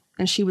wrist,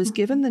 and she was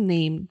given the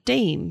name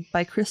Dame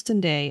by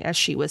Christendé as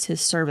she was his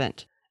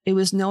servant. It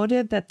was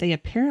noted that they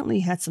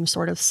apparently had some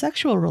sort of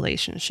sexual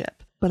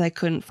relationship, but I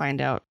couldn't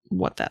find out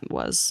what that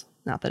was.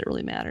 Not that it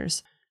really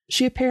matters.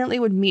 She apparently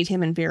would meet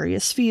him in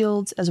various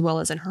fields, as well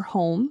as in her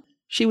home.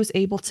 She was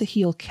able to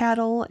heal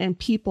cattle and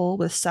people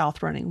with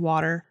south running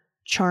water,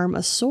 charm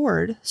a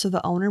sword so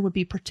the owner would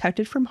be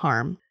protected from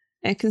harm,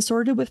 and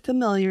consorted with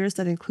familiars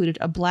that included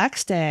a black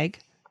stag,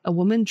 a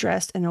woman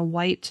dressed in a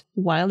white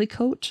wiley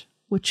coat,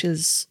 which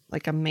is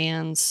like a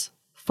man's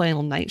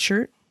flannel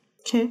nightshirt,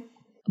 a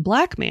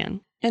black man,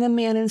 and a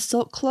man in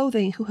silk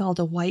clothing who held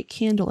a white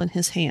candle in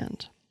his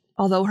hand.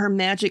 Although her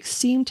magic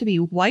seemed to be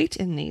white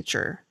in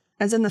nature,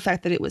 as in the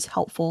fact that it was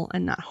helpful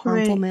and not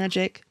harmful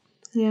magic,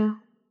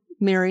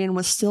 Marion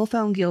was still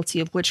found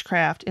guilty of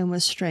witchcraft and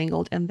was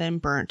strangled and then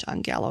burnt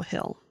on Gallow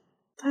Hill.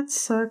 That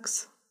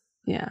sucks.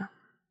 Yeah.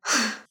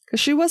 Because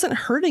she wasn't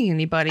hurting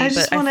anybody. I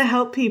just want to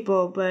help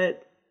people,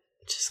 but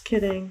just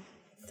kidding.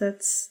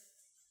 That's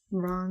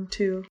wrong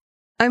too.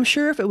 I'm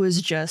sure if it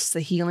was just the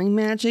healing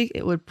magic,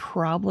 it would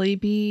probably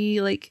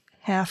be like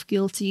half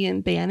guilty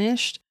and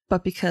banished.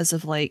 But because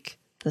of like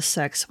the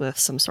sex with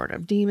some sort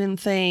of demon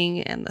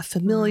thing and the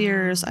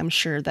familiars, I'm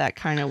sure that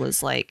kind of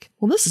was like,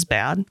 well, this is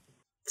bad.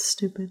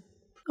 Stupid.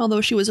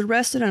 Although she was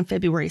arrested on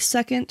February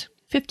 2nd,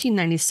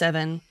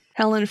 1597,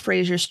 Helen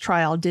Fraser's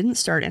trial didn't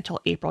start until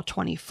April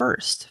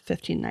 21st,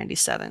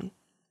 1597.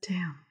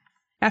 Damn.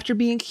 After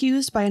being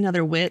accused by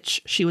another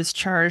witch, she was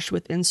charged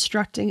with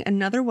instructing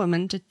another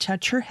woman to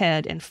touch her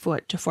head and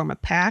foot to form a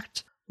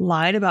pact,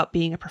 lied about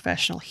being a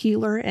professional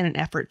healer in an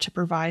effort to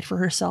provide for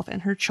herself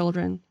and her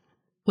children,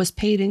 was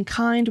paid in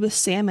kind with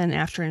salmon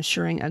after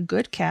ensuring a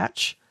good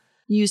catch,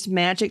 used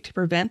magic to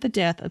prevent the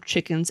death of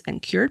chickens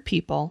and cured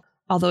people,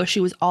 although she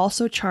was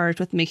also charged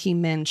with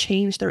making men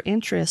change their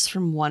interests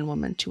from one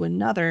woman to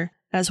another,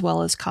 as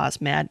well as cause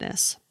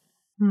madness.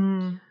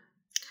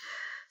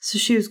 So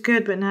she was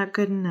good, but not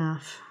good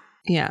enough.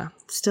 Yeah.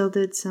 Still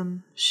did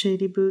some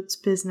shady boots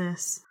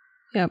business.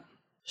 Yep.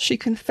 She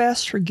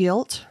confessed her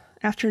guilt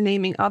after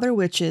naming other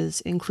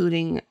witches,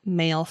 including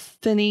Mael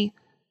Finney,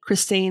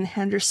 Christine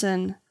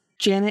Henderson,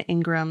 Janet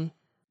Ingram,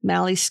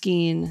 Mally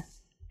Skeen,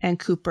 and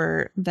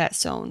Cooper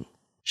Vetzone.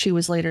 She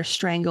was later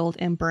strangled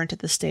and burnt at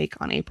the stake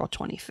on April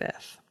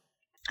 25th.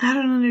 I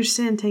don't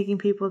understand taking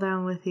people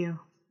down with you.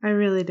 I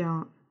really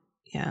don't.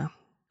 Yeah.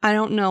 I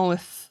don't know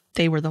if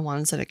they were the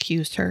ones that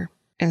accused her.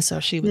 And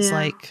so she was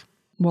like,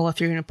 well, if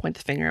you're going to point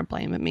the finger and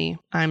blame at me,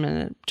 I'm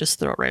going to just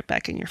throw it right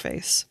back in your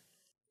face.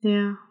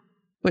 Yeah.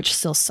 Which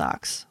still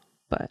sucks.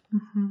 But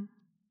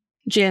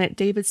Janet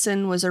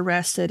Davidson was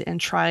arrested and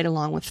tried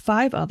along with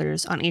 5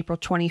 others on April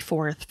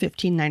 24th,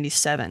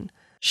 1597.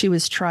 She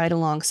was tried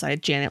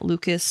alongside Janet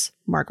Lucas,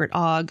 Margaret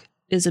Ogg,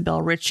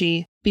 Isabel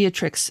Ritchie,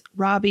 Beatrix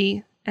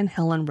Robbie, and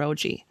Helen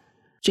Rogie.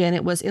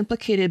 Janet was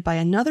implicated by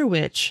another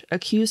witch,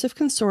 accused of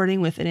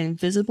consorting with an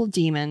invisible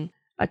demon,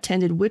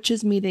 attended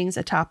witches' meetings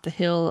atop the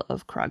hill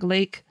of Krog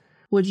Lake,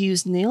 would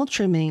use nail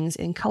trimmings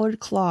and colored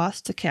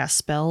cloths to cast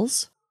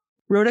spells,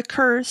 wrote a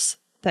curse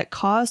that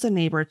caused a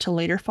neighbor to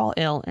later fall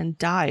ill and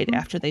died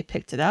after they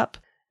picked it up,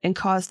 and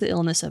caused the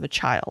illness of a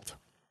child.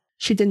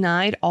 She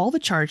denied all the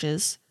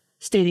charges,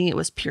 stating it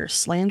was pure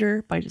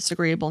slander by a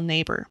disagreeable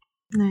neighbor.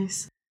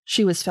 Nice.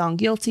 She was found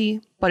guilty,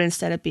 but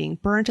instead of being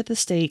burnt at the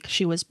stake,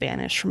 she was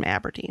banished from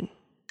Aberdeen.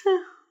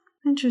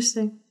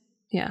 Interesting.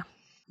 Yeah.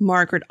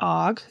 Margaret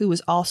Ogg, who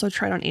was also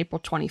tried on April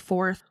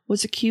 24th,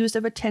 was accused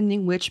of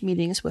attending witch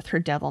meetings with her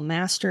devil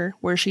master,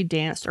 where she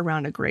danced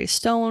around a gray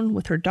stone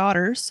with her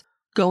daughters,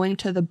 going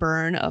to the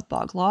burn of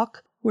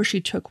Bogloch, where she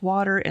took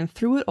water and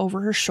threw it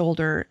over her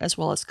shoulder, as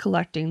well as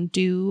collecting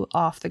dew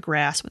off the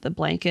grass with a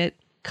blanket,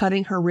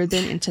 cutting her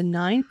ribbon into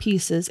 9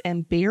 pieces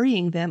and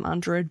burying them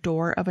under a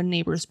door of a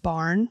neighbor's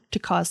barn to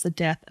cause the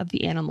death of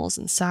the animals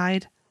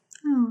inside.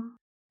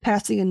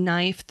 Passing a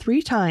knife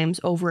 3 times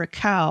over a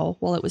cow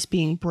while it was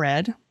being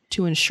bred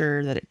to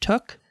ensure that it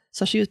took.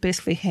 So she was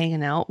basically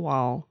hanging out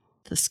while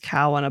this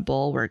cow and a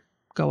bull were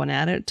going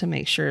at it to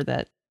make sure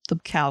that the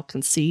cow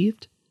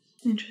conceived.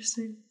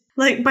 Interesting.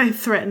 Like by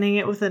threatening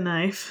it with a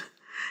knife.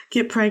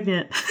 Get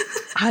pregnant.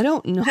 I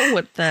don't know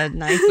what the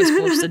knife was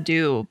supposed to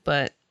do,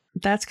 but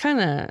that's kind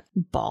of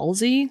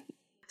ballsy.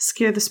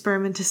 Scare the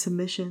sperm into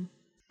submission.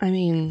 I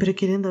mean, better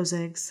get in those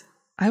eggs.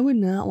 I would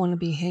not want to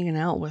be hanging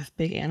out with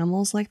big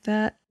animals like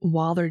that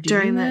while they're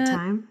doing during that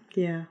time.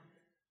 Yeah.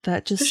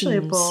 That just especially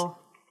seems, a bull.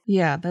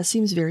 Yeah, that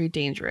seems very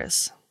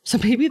dangerous. So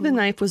maybe the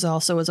knife was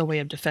also as a way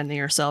of defending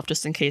herself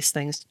just in case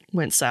things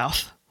went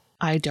south.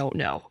 I don't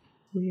know.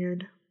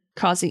 Weird.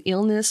 Causing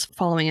illness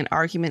following an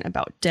argument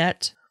about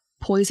debt,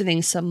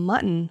 poisoning some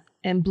mutton,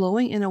 and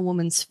blowing in a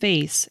woman's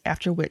face,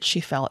 after which she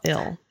fell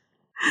ill.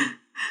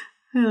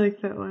 I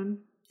like that one.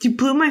 You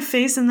blew my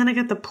face and then I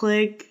got the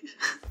plague.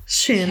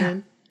 Shannon.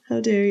 Yeah. How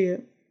dare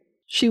you?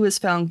 She was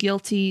found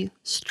guilty,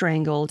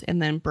 strangled,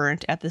 and then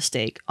burnt at the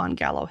stake on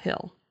Gallow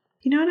Hill.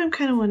 You know what I'm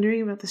kind of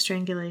wondering about the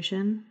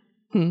strangulation?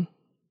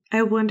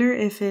 I wonder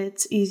if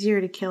it's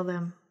easier to kill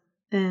them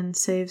and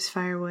saves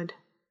firewood.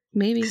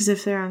 Maybe. Because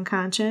if they're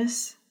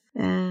unconscious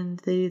and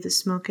they do the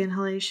smoke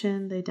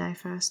inhalation, they die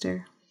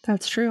faster.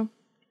 That's true.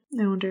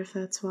 I wonder if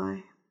that's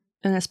why.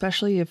 And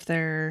especially if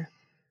they're...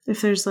 If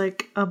there's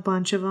like a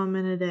bunch of them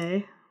in a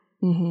day.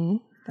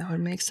 That would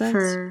make sense.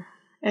 For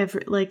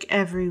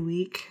every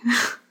week.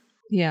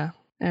 Yeah,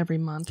 every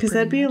month. Because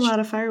that'd be a lot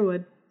of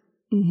firewood.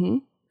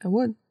 It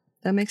would.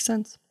 That makes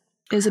sense.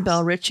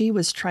 Isabel Ritchie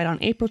was tried on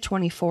April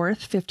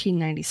 24th,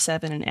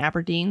 1597 in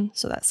Aberdeen,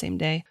 so that same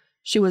day.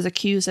 She was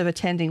accused of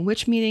attending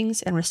witch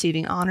meetings and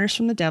receiving honors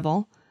from the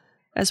devil,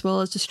 as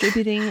well as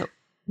distributing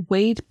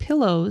weighted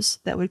pillows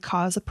that would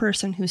cause a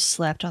person who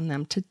slept on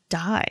them to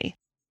die.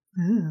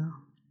 Ooh.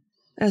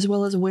 As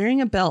well as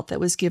wearing a belt that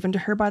was given to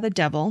her by the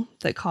devil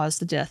that caused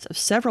the death of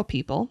several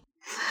people.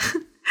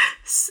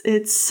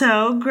 It's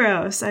so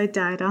gross. I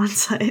died on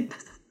site.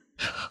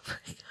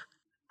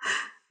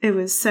 It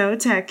was so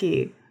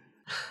tacky.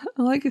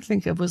 All I could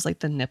think of was like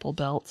the nipple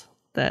belt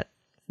that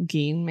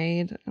Geen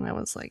made, and I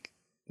was like...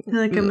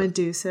 Like a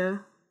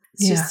Medusa.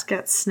 It's just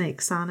got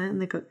snakes on it, and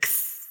they go...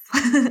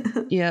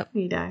 Yep.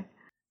 You die.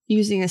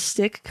 Using a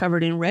stick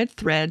covered in red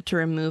thread to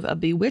remove a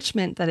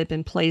bewitchment that had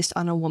been placed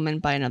on a woman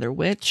by another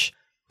witch,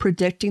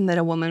 predicting that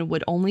a woman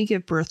would only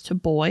give birth to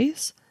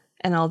boys,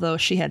 and although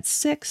she had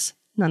 6,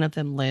 none of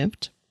them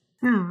lived.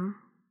 Oh.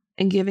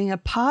 And giving a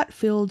pot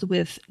filled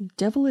with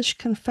devilish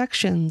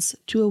confections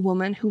to a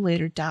woman who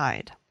later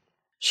died.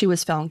 She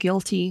was found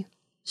guilty,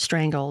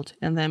 strangled,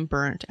 and then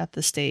burnt at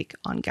the stake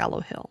on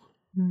Gallow Hill.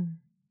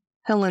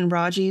 Helen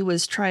Raji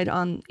was tried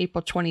on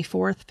April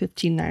 24th,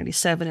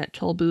 1597 at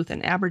Tolbooth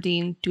in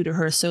Aberdeen due to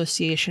her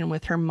association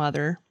with her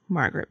mother,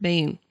 Margaret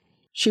Bain.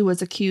 She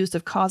was accused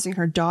of causing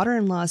her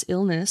daughter-in-law's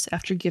illness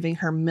after giving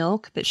her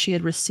milk that she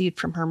had received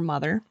from her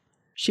mother.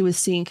 She was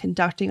seen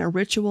conducting a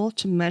ritual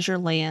to measure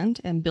land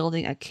and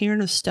building a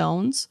cairn of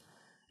stones,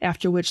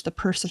 after which the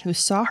person who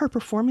saw her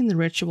performing the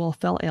ritual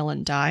fell ill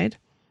and died,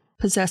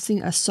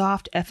 possessing a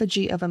soft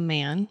effigy of a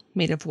man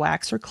made of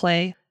wax or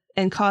clay,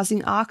 and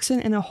causing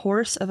oxen and a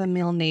horse of a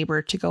male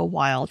neighbor to go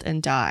wild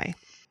and die.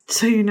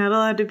 So you're not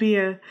allowed to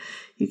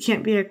you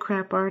can't be a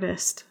crap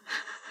artist.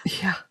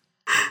 Yeah.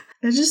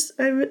 I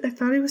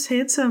thought he was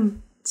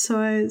handsome. So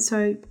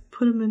I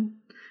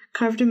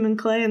carved him in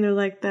clay, and they're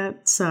like,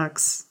 that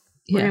sucks.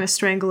 We're going to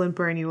strangle and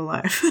burn you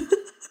alive.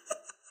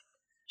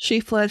 She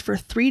fled for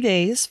 3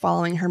 days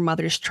following her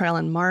mother's trial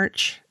in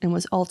March and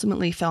was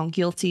ultimately found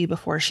guilty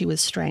before she was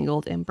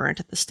strangled and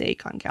burnt at the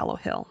stake on Gallow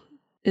Hill.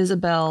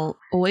 Isabel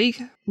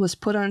Oig was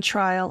put on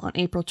trial on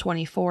April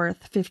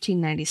 24th,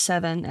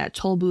 1597 at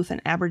Tolbooth in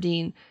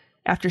Aberdeen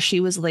after she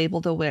was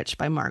labeled a witch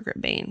by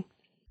Margaret Bain.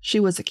 She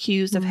was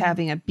accused of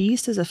having a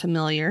beast as a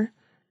familiar,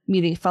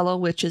 meeting fellow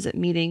witches at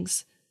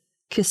meetings,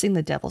 kissing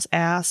the devil's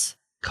ass,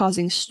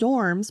 causing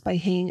storms by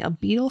hanging a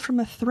beetle from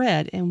a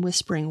thread and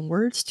whispering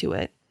words to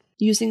it,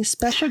 using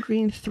special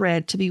green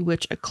thread to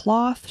bewitch a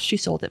cloth she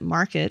sold at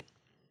market,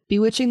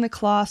 bewitching the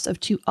cloths of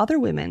 2 other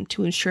women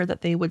to ensure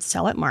that they would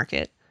sell at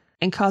market,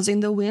 and causing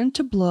the wind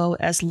to blow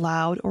as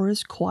loud or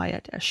as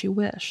quiet as she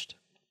wished.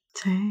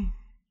 Dang.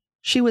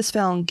 She was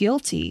found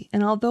guilty,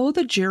 and although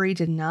the jury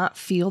did not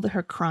feel that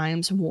her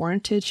crimes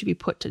warranted she be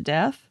put to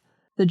death,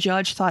 the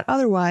judge thought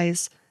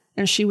otherwise,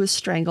 and she was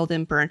strangled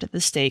and burnt at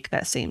the stake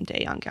that same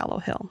day on Gallow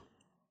Hill.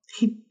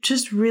 He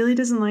just really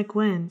doesn't like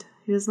wind.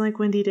 He doesn't like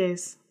windy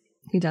days.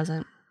 He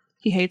doesn't.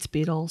 He hates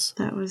beetles.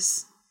 That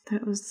was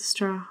the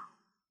straw.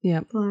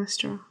 Yep. The last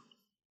straw.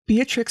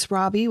 Beatrix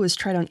Robbie was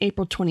tried on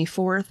April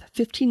 24th,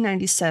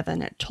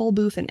 1597 at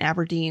Tolbooth in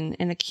Aberdeen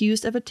and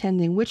accused of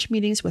attending witch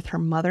meetings with her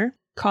mother,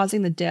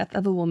 causing the death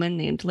of a woman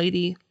named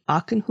Lady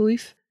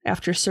Auchenhuif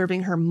after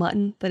serving her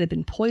mutton that had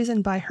been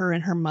poisoned by her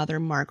and her mother,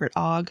 Margaret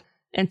Ogg,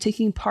 and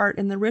taking part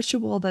in the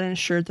ritual that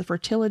ensured the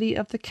fertility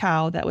of the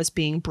cow that was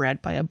being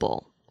bred by a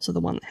bull. So the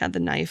one that had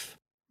the knife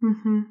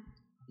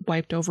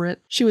wiped over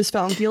it. She was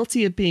found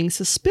guilty of being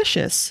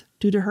suspicious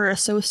due to her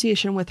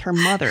association with her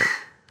mother,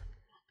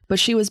 but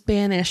she was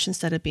banished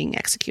instead of being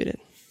executed.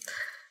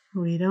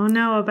 We don't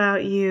know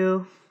about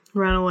you.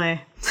 Run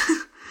away.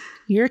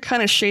 You're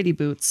kind of shady,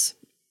 Boots.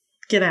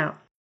 Get out.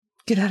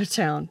 Get out of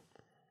town.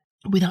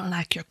 We don't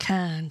like your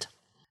kind.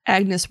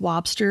 Agnes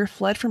Wobster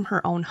fled from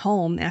her own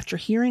home after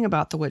hearing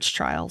about the witch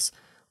trials,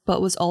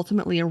 but was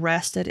ultimately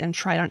arrested and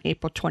tried on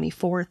April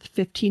 24th,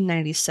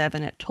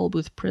 1597 at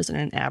Tolbooth Prison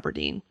in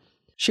Aberdeen.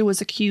 She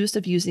was accused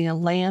of using a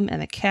lamb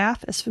and a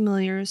calf as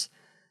familiars,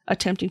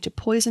 attempting to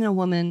poison a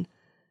woman,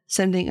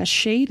 sending a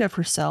shade of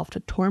herself to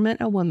torment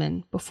a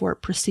woman before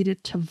it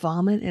proceeded to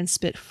vomit and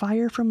spit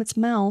fire from its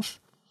mouth.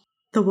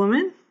 The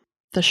woman?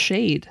 The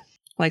shade.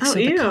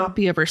 The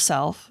copy of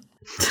herself.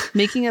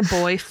 Making a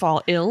boy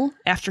fall ill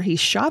after he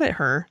shot at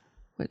her,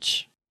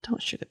 which,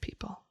 don't shoot at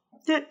people.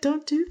 Yeah,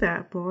 don't do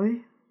that,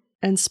 boy.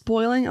 And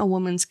spoiling a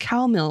woman's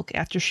cow milk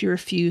after she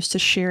refused to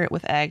share it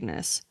with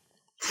Agnes.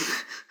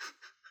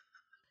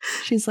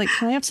 She's like,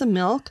 can I have some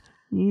milk?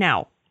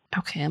 No.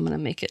 Okay, I'm going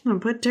to make it. I'm going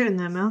to put dirt in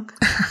that milk.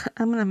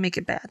 I'm going to make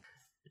it bad.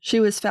 She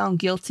was found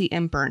guilty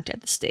and burnt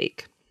at the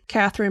stake.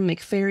 Catherine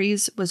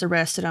McFerries was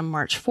arrested on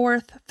March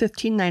 4th,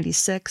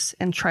 1596,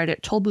 and tried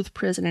at Tolbooth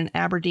Prison in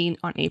Aberdeen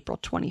on April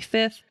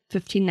 25th,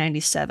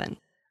 1597.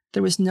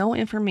 There was no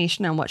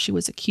information on what she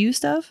was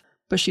accused of,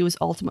 but she was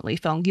ultimately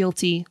found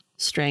guilty,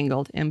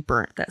 strangled, and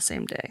burnt that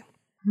same day.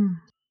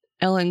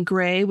 Ellen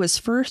Gray was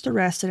first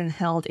arrested and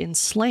held in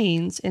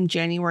Slains in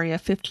January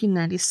of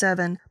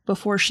 1597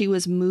 before she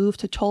was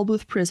moved to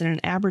Tolbooth Prison in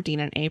Aberdeen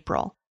in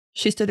April.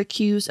 She stood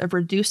accused of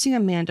reducing a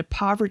man to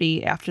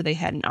poverty after they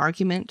had an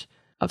argument,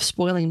 of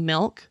spoiling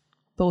milk,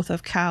 both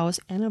of cows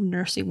and of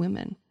nursing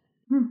women,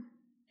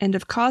 and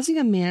of causing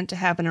a man to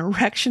have an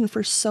erection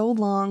for so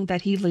long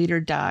that he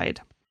later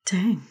died.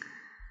 Dang.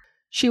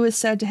 She was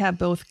said to have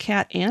both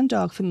cat and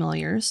dog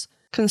familiars,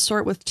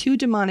 consort with 2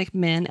 demonic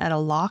men at a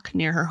loch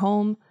near her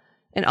home,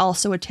 and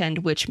also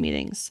attend witch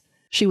meetings.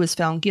 She was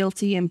found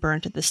guilty and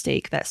burnt at the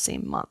stake that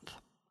same month.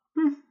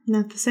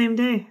 Not the same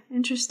day.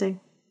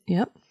 Interesting.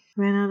 Yep.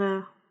 Ran out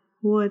of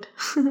wood.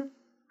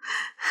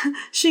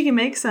 She can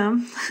make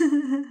some.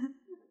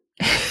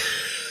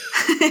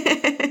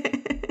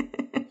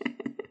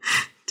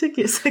 Took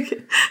you a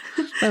second.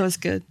 That was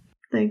good.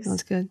 Thanks. That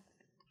was good.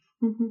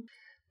 Mm-hmm.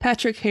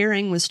 Patrick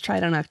Herring was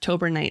tried on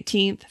October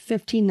 19th,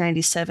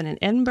 1597 in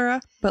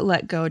Edinburgh, but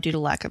let go due to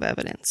lack of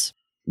evidence.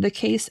 The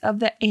case of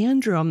the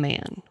Andro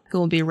Man, who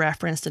will be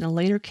referenced in a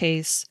later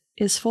case,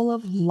 is full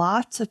of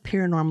lots of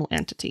paranormal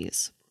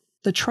entities.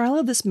 The trial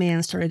of this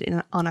man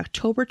started on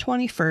October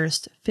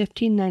 21st,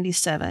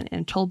 1597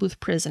 in Tolbooth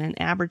Prison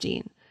in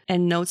Aberdeen,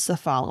 and notes the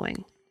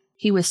following.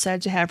 He was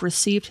said to have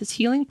received his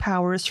healing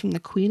powers from the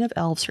Queen of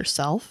Elves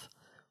herself,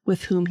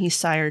 with whom he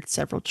sired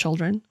several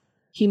children.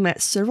 He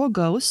met several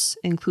ghosts,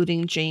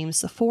 including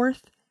James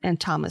IV and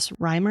Thomas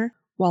Rymer,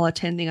 while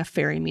attending a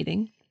fairy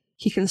meeting.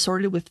 He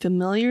consorted with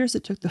familiars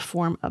that took the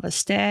form of a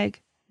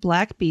stag,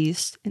 black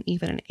beast, and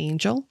even an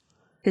angel.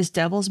 His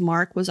devil's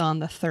mark was on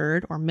the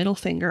third or middle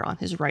finger on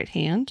his right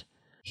hand.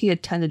 He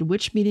attended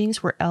witch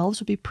meetings where elves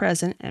would be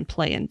present and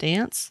play and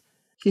dance.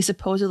 He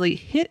supposedly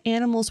hit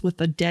animals with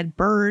a dead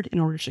bird in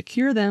order to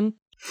cure them.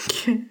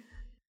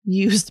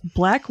 Used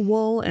black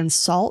wool and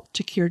salt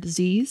to cure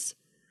disease.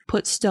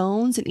 Put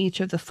stones in each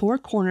of the four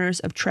corners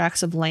of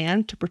tracts of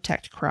land to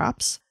protect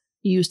crops.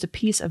 Used a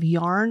piece of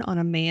yarn on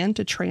a man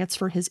to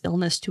transfer his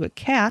illness to a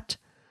cat.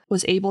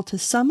 Was able to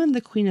summon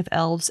the Queen of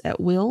Elves at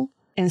will,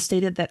 and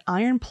stated that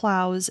iron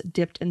plows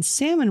dipped in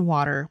salmon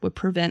water would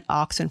prevent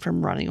oxen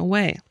from running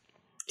away.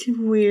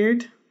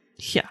 Weird.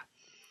 Yeah.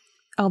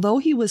 Although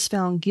he was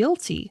found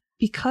guilty,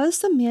 because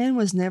the man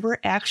was never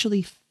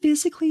actually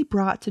physically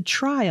brought to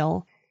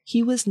trial,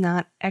 he was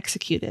not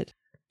executed.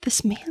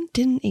 This man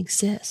didn't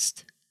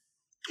exist.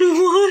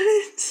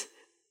 What?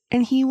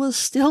 And he was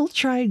still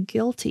tried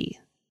guilty,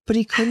 but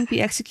he couldn't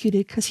be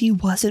executed because he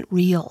wasn't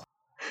real.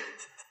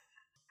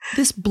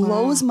 This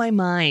blows my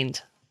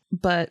mind,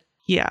 but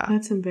yeah.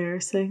 That's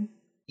embarrassing.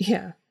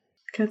 Yeah.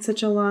 Got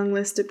such a long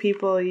list of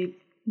people, you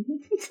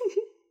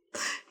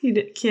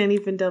can't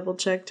even double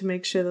check to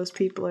make sure those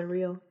people are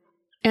real.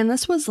 And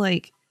this was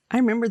like, I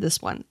remember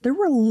this one. There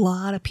were a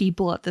lot of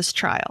people at this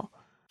trial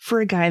for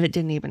a guy that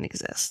didn't even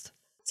exist.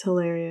 It's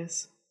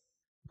hilarious.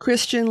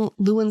 Christian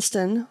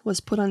Lewinson was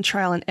put on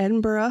trial in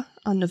Edinburgh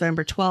on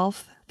November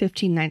 12th,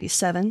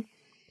 1597.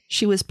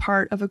 She was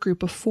part of a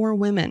group of 4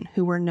 women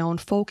who were known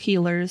folk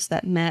healers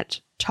that met,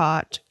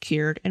 taught,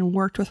 cured, and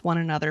worked with one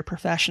another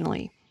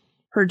professionally.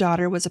 Her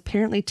daughter was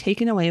apparently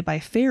taken away by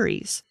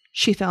fairies.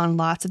 She found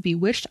lots of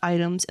bewitched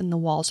items in the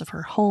walls of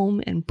her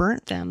home and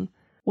burnt them,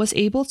 was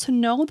able to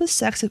know the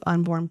sex of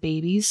unborn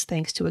babies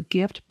thanks to a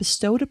gift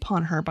bestowed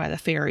upon her by the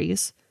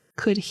fairies,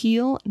 could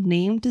heal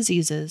named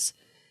diseases,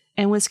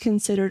 and was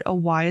considered a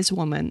wise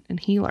woman and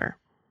healer.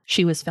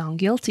 She was found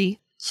guilty,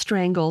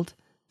 strangled,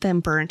 then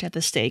burnt at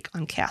the stake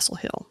on Castle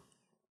Hill.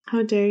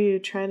 How dare you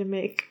try to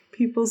make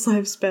people's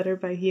lives better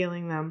by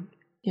healing them?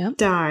 Yep.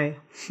 Die.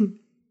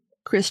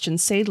 Christian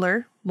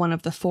Sadler, one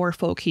of the 4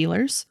 folk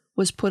healers,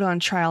 was put on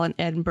trial in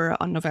Edinburgh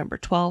on November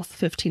 12,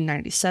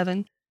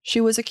 1597. She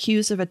was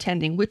accused of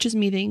attending witches'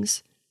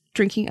 meetings,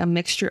 drinking a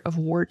mixture of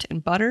wort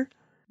and butter,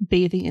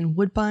 bathing in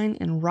woodbine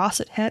and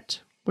russet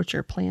het, which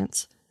are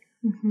plants,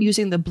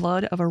 using the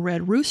blood of a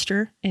red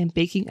rooster and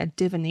baking a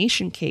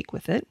divination cake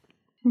with it,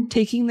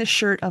 taking the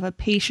shirt of a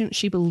patient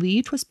she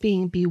believed was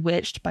being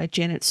bewitched by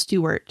Janet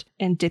Stewart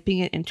and dipping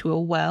it into a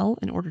well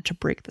in order to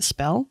break the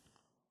spell,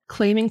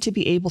 claiming to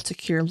be able to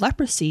cure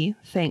leprosy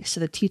thanks to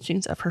the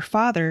teachings of her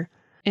father,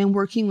 and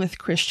working with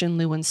Christian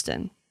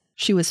Lewinson.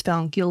 She was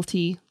found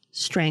guilty,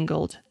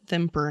 strangled,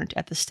 then burnt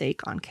at the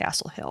stake on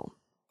Castle Hill.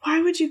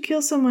 Why would you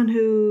kill someone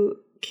who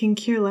can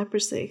cure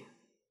leprosy?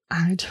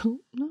 I don't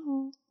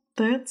know.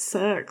 That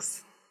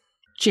sucks.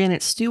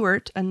 Janet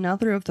Stewart,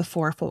 another of the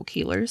 4 folk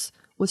healers,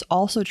 was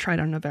also tried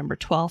on November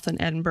 12th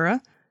in Edinburgh.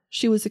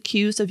 She was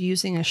accused of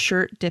using a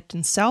shirt dipped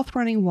in south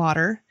running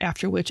water,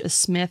 after which a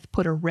smith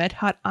put a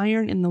red-hot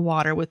iron in the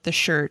water with the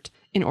shirt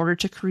in order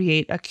to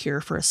create a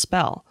cure for a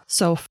spell.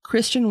 So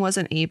Christian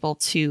wasn't able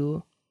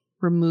to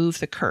remove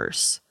the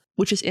curse,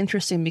 which is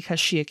interesting because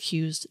she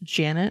accused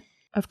Janet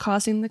of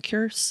causing the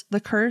curse,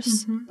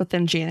 but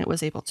then Janet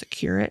was able to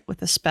cure it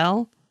with a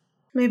spell.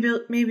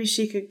 Maybe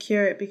she could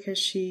cure it because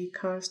she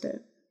caused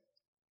it.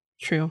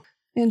 True.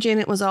 And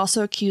Janet was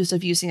also accused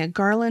of using a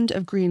garland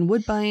of green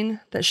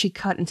woodbine that she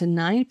cut into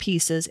 9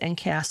 pieces and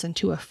cast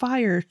into a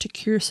fire to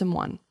cure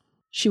someone.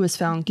 She was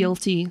found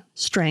guilty,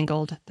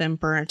 strangled, then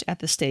burnt at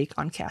the stake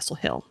on Castle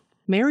Hill.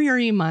 Mary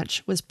Uri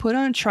Much was put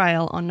on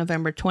trial on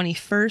November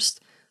 21st,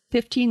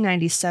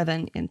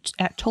 1597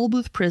 at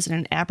Tolbooth Prison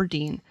in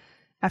Aberdeen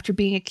after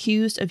being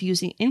accused of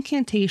using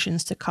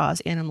incantations to cause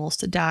animals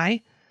to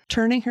die,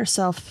 turning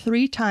herself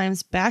 3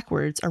 times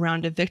backwards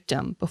around a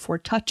victim before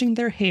touching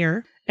their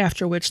hair,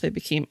 after which they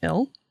became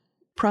ill,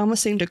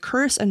 promising to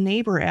curse a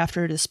neighbor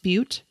after a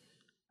dispute,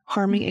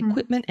 harming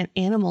equipment and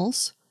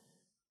animals,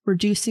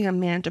 reducing a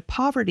man to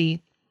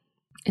poverty,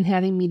 and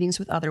having meetings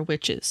with other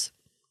witches.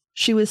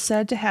 She was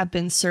said to have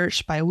been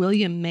searched by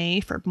William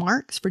May for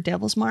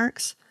devil's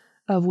marks,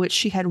 of which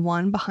she had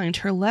one behind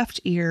her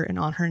left ear and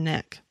on her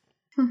neck.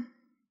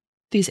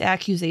 These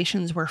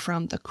accusations were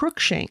from the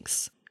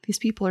Crookshanks. These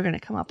people are going to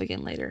come up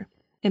again later.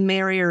 And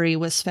Mary Uri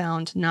was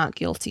found not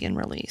guilty and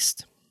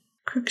released.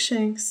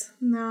 Crookshanks.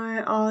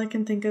 Now all I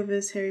can think of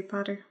is Harry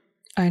Potter.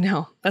 I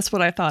know. That's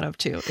what I thought of,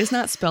 too. It's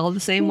not spelled the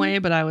same way,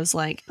 but I was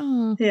like,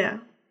 oh, Yeah.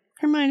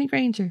 Hermione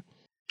Granger.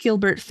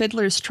 Gilbert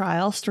Fiddler's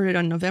trial started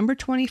on November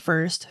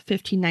 21st,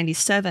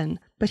 1597,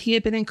 but he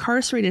had been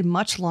incarcerated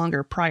much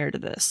longer prior to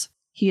this.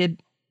 He had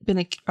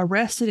been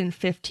arrested in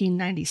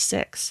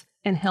 1596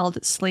 and held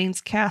at Slains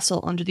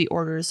Castle under the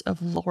orders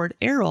of Lord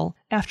Errol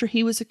after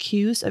he was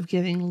accused of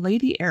giving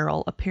Lady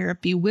Errol a pair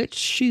of bewitched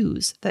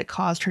shoes that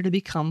caused her to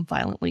become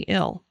violently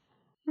ill.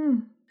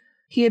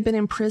 He had been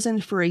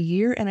imprisoned for a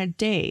year and a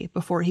day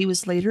before he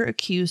was later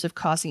accused of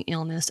causing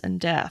illness and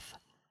death.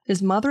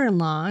 His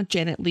mother-in-law,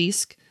 Janet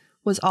Leask,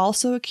 was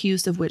also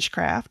accused of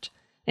witchcraft,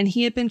 and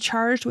he had been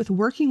charged with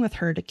working with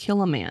her to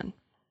kill a man.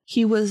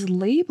 He was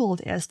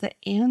labeled as the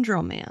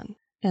Androman,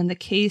 and the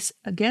case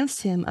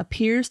against him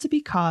appears to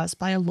be caused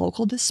by a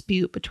local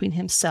dispute between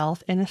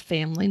himself and a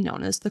family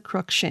known as the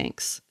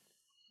Crookshanks.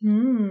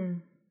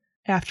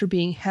 After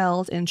being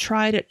held and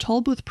tried at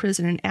Tolbooth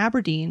Prison in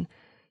Aberdeen,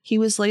 he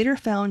was later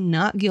found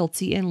not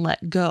guilty and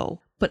let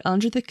go, but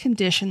under the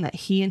condition that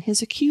he and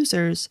his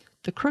accusers,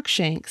 the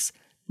Crookshanks,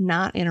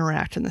 not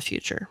interact in the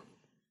future.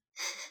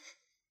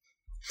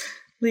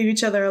 Leave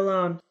each other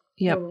alone.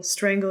 Yep. I will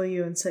strangle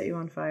you and set you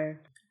on fire.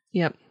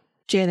 Yep.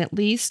 Janet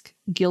Leask,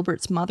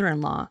 Gilbert's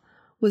mother-in-law,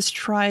 was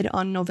tried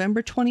on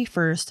November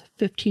 21st,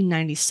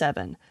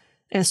 1597,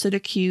 and stood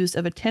accused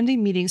of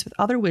attending meetings with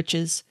other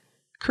witches,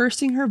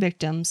 cursing her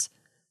victims,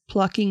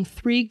 plucking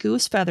 3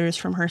 goose feathers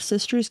from her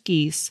sister's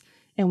geese,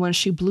 and when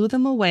she blew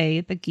them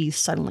away, the geese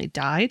suddenly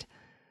died,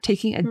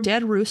 taking a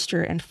dead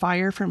rooster and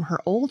fire from her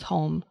old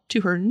home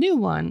to her new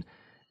one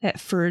at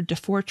Ferd de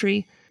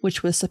Fortry,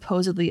 which was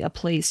supposedly a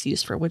place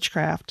used for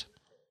witchcraft,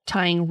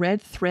 tying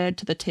red thread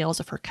to the tails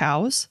of her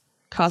cows,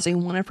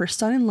 causing one of her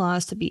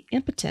son-in-laws to be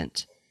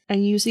impotent,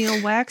 and using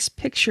a wax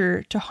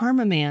picture to harm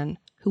a man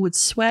who would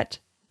sweat,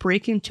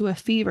 break into a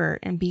fever,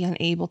 and be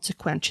unable to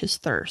quench his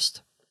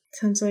thirst.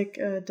 Sounds like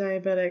a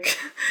diabetic.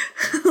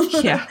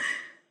 Yeah.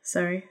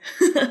 Sorry.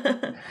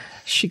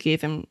 She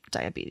gave him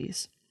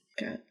diabetes.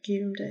 God,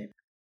 gave him diabetes.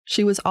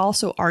 She was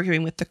also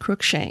arguing with the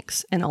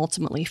Crookshanks and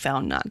ultimately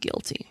found not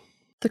guilty.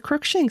 The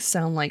Crookshanks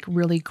sound like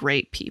really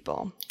great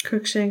people.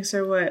 Crookshanks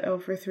are what,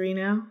 over 3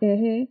 now?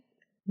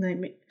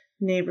 Mm-hmm.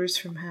 Neighbors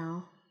from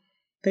hell.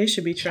 They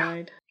should be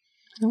tried.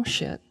 No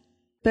shit.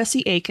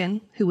 Bessie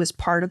Aiken, who was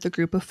part of the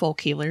group of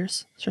folk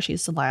healers, so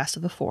she's the last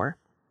of the 4,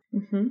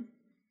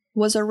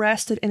 was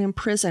arrested and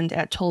imprisoned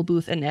at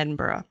Tolbooth in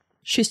Edinburgh.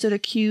 She stood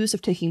accused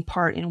of taking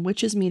part in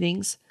witches'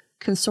 meetings,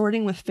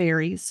 consorting with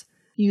fairies,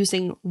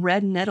 using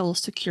red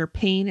nettles to cure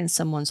pain in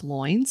someone's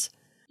loins,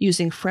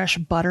 using fresh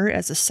butter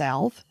as a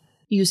salve,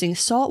 using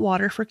salt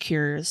water for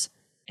cures,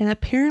 and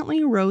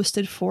apparently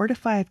roasted 4 to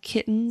 5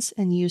 kittens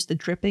and used the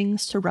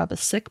drippings to rub a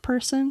sick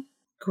person.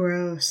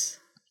 Gross.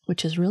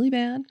 Which is really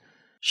bad.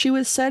 She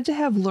was said to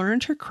have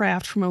learned her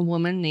craft from a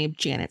woman named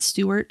Janet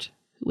Stewart,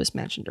 who was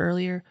mentioned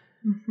earlier.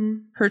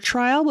 Her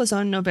trial was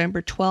on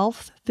November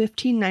 12th,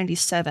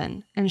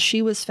 1597, and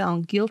she was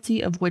found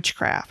guilty of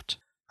witchcraft.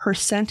 Her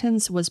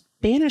sentence was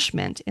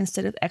banishment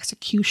instead of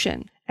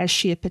execution, as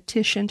she had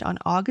petitioned on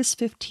August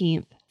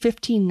 15th,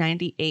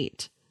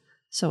 1598,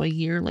 so a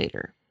year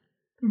later.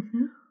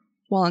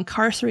 While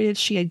incarcerated,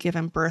 she had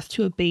given birth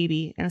to a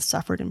baby and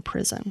suffered in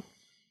prison.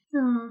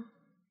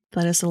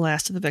 That is the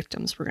last of the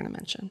victims we're going to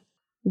mention.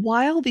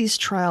 While these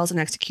trials and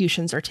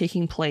executions are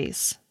taking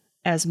place,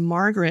 as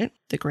Margaret,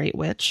 the Great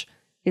Witch,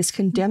 is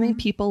condemning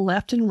people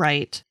left and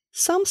right,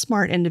 some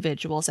smart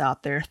individuals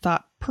out there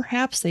thought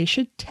perhaps they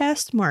should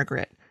test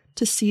Margaret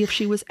to see if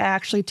she was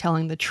actually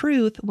telling the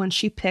truth when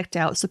she picked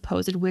out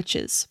supposed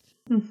witches.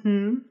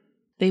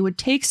 They would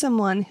take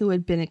someone who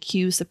had been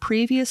accused the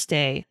previous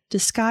day,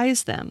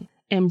 disguise them,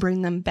 and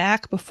bring them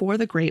back before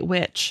the Great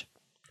Witch.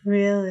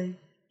 Really?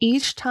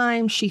 Each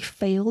time she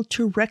failed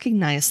to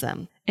recognize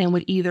them and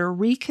would either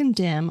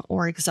re-condemn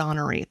or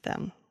exonerate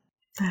them.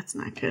 That's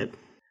not good.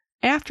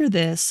 After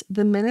this,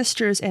 the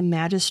ministers and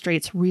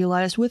magistrates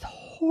realized with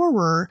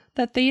horror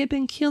that they had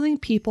been killing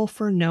people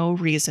for no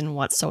reason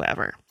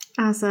whatsoever.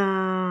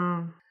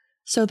 Awesome.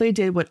 So they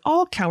did what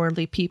all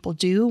cowardly people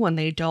do when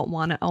they don't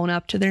want to own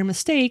up to their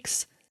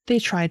mistakes. They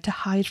tried to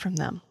hide from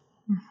them.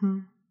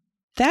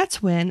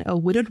 That's when a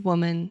widowed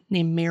woman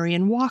named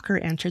Marion Walker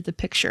entered the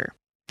picture.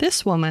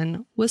 This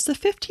woman was the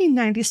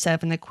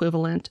 1597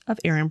 equivalent of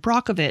Erin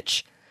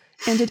Brockovich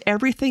and did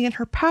everything in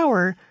her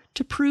power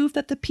to prove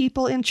that the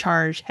people in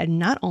charge had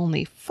not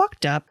only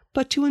fucked up,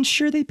 but to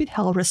ensure they'd be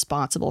held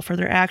responsible for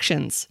their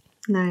actions.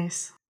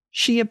 Nice.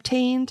 She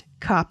obtained,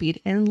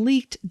 copied, and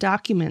leaked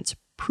documents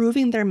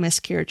proving their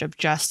miscarriage of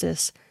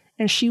justice,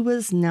 and she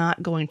was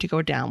not going to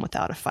go down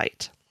without a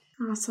fight.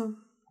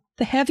 Awesome.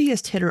 The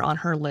heaviest hitter on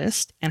her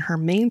list, and her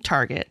main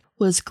target,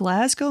 was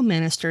Glasgow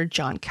minister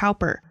John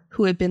Cowper,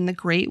 who had been the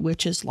Great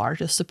Witch's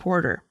largest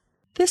supporter.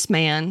 This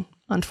man,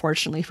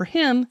 unfortunately for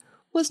him,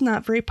 was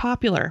not very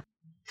popular.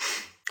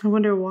 I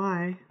wonder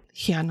why.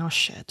 Yeah, no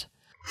shit.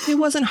 It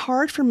wasn't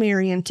hard for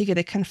Marion to get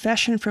a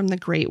confession from the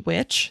Great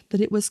Witch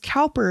that it was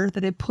Cowper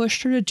that had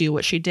pushed her to do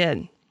what she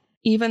did.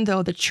 Even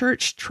though the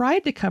church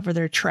tried to cover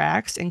their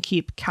tracks and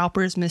keep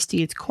Cowper's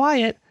misdeeds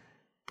quiet,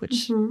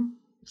 which,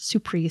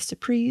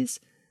 surprise,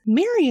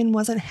 Marian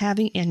wasn't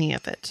having any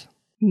of it.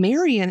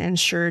 Marian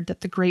ensured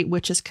that the Great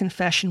Witch's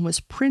confession was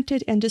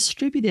printed and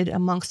distributed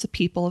amongst the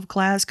people of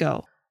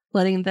Glasgow,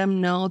 letting them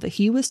know that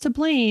he was to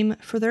blame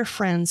for their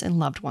friends' and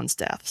loved ones'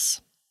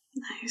 deaths.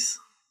 Nice.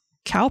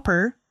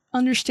 Cowper,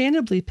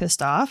 understandably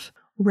pissed off,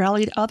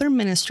 rallied other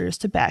ministers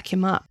to back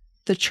him up.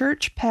 The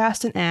church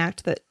passed an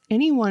act that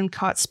anyone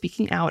caught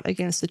speaking out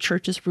against the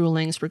church's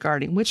rulings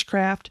regarding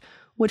witchcraft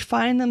would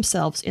find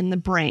themselves in the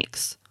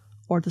branks,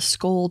 or the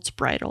scold's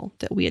bridle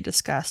that we had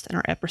discussed in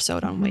our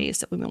episode on ways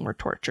that women were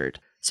tortured.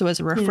 So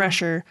as a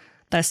refresher,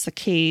 that's the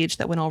cage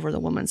that went over the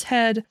woman's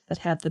head that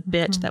had the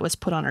bit that was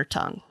put on her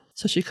tongue,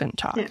 so she couldn't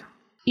talk. Yeah.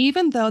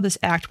 Even though this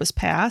act was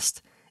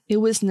passed, it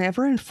was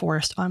never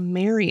enforced on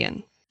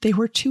Marian. They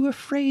were too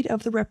afraid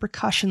of the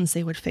repercussions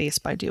they would face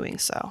by doing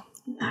so.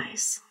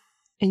 Nice.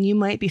 And you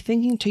might be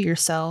thinking to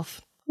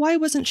yourself, why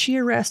wasn't she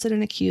arrested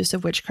and accused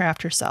of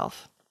witchcraft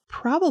herself?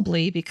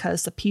 Probably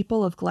because the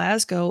people of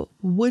Glasgow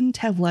wouldn't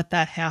have let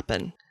that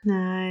happen.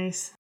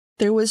 Nice.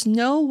 There was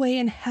no way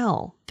in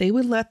hell they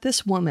would let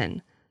this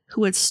woman,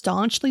 who had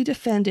staunchly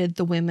defended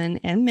the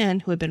women and men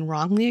who had been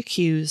wrongly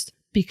accused,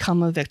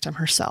 become a victim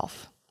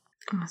herself.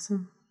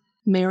 Awesome.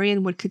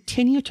 Marian would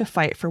continue to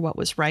fight for what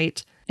was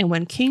right, and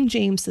when King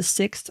James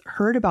VI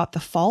heard about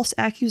the false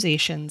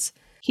accusations,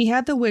 he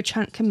had the witch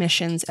hunt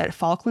commissions at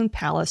Falkland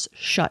Palace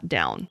shut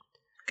down.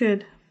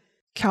 Good.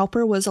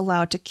 Cowper was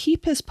allowed to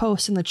keep his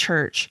post in the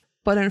church,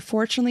 but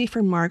unfortunately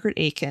for Margaret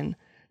Aiken,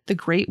 the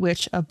Great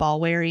Witch of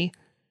Balwearie,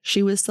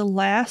 she was the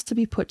last to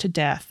be put to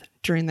death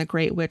during the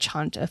Great Witch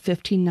Hunt of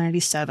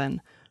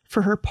 1597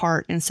 for her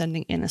part in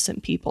sending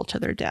innocent people to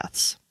their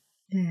deaths.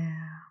 Yeah.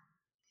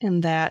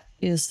 And that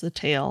is the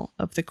tale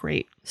of the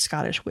Great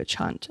Scottish Witch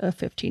Hunt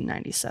of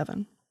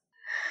 1597.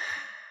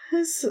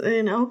 It's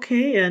an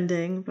okay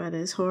ending, but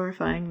it's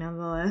horrifying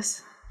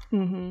nonetheless.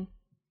 Mm-hmm.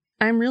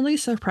 I'm really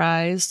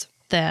surprised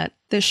that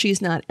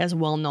she's not as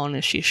well known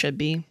as she should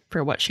be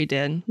for what she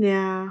did.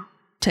 Yeah.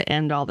 To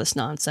end all this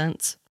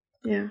nonsense.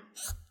 Yeah.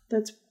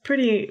 That's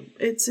pretty,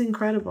 it's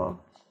incredible.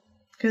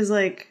 Because,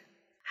 like,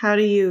 how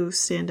do you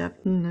stand up?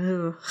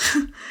 No.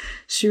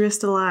 She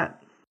risked a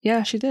lot.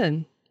 Yeah, she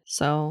did.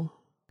 So,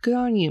 good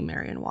on you,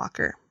 Marian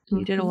Walker.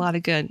 You did a lot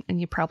of good, and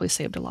you probably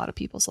saved a lot of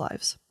people's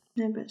lives.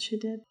 I bet she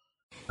did.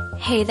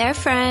 Hey there,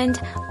 friend.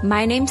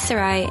 My name's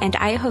Sarai, and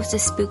I host a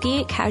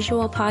spooky,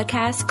 casual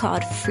podcast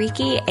called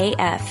Freaky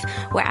AF,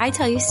 where I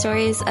tell you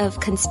stories of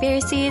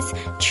conspiracies,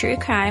 true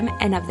crime,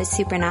 and of the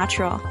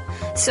supernatural.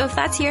 So if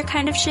that's your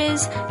kind of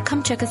shiz,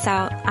 come check us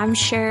out. I'm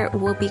sure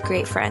we'll be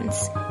great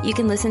friends. You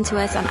can listen to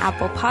us on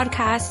Apple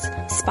Podcasts,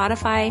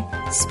 Spotify,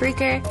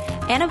 Spreaker,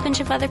 and a bunch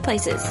of other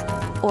places.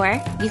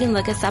 Or you can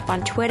look us up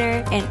on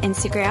Twitter and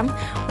Instagram.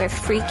 We're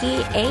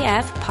Freaky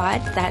AF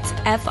Pod. That's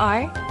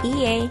FREAKYAFPOD.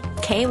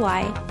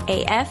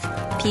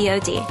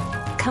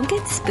 Come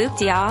get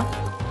spooked, y'all.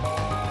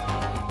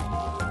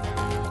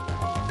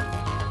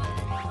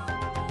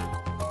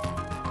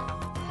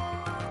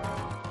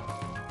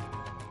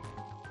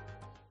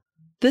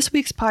 This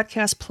week's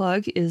podcast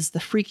plug is the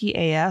Freaky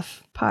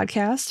AF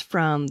podcast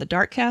from the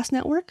Darkcast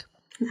Network.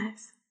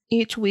 Nice.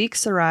 Each week,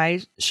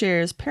 Sarai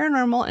shares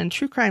paranormal and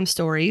true crime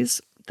stories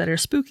that are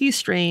spooky,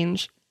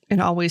 strange, and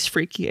always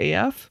freaky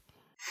AF.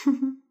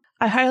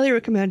 I highly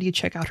recommend you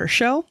check out her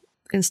show,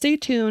 and stay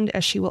tuned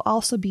as she will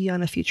also be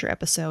on a future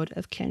episode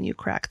of Can You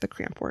Crack the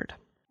Cramp Word?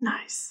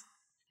 Nice.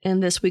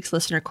 And this week's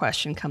listener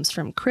question comes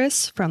from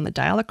Chris from the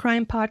Dial a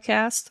Crime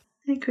podcast.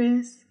 Hey,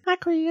 Chris. Hi,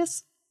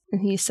 Chris.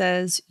 And he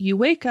says, you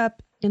wake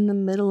up in the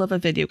middle of a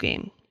video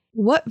game.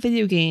 What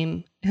video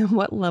game and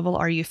what level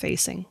are you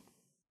facing?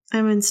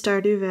 I'm in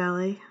Stardew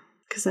Valley,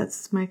 because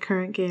that's my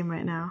current game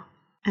right now.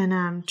 And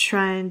I'm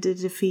trying to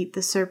defeat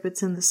the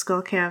serpents in the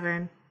Skull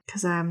Cavern,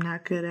 because I'm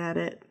not good at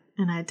it,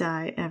 and I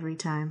die every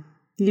time.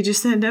 You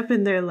just end up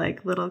in their,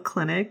 like, little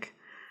clinic,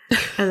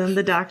 and then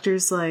the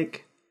doctor's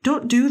like,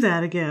 don't do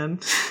that again.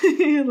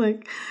 You're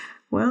like,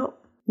 well,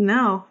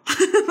 no.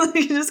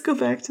 You just go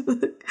back to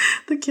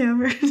the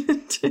cavern.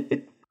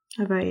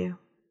 How about you?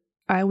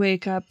 I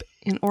wake up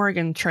in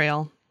Oregon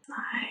Trail.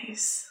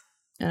 Nice.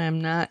 And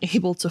I'm not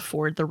able to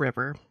ford the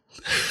river.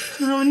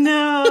 Oh,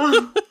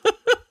 no.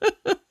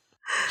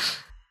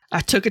 I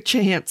took a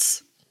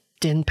chance.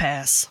 Didn't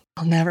pass.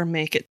 I'll never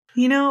make it.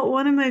 You know,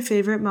 one of my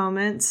favorite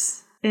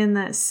moments in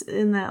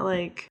that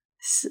like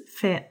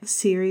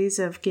series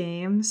of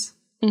games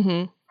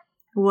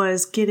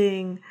was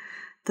getting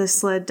the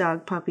sled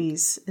dog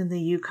puppies in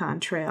the Yukon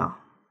Trail.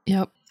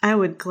 Yep. I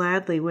would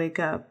gladly wake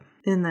up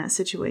in that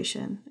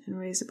situation and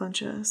raise a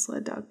bunch of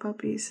sled dog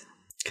puppies.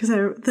 Because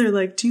they're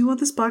like, do you want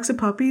this box of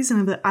puppies?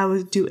 And I'm like, I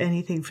would do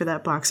anything for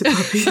that box of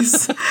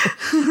puppies.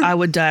 I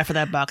would die for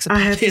that box of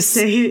puppies.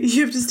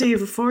 You have to stay here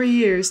for 4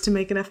 years to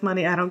make enough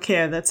money. I don't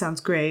care. That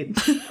sounds great.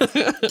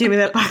 Give me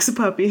that box of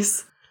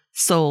puppies.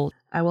 Sold.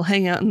 I will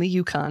hang out in the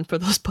Yukon for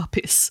those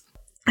puppies.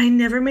 I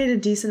never made a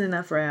decent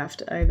enough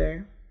raft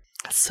either.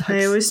 That sucks.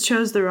 I always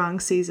chose the wrong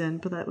season,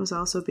 but that was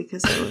also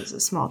because I was a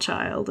small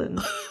child and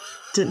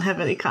didn't have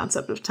any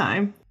concept of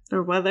time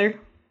or weather.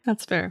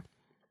 That's fair.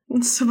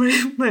 So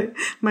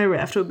my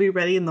raft would be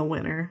ready in the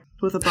winter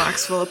with a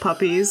box full of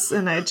puppies,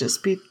 and I'd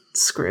just be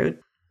screwed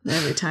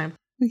every time.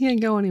 We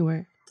can't go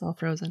anywhere. It's all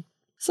frozen.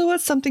 So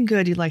what's something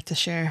good you'd like to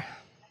share?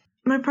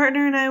 My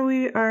partner and I,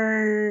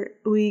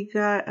 we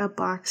got a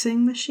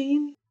boxing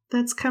machine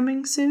that's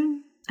coming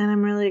soon, and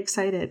I'm really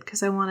excited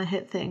because I want to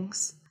hit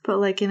things, but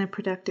like in a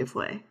productive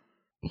way.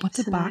 What's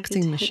a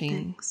boxing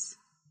machine?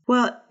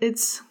 Well,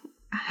 it's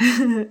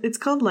it's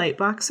called Light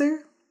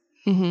Boxer.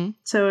 Mm-hmm.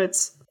 So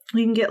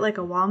you can get like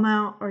a wall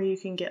mount or you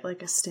can get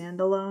like a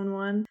standalone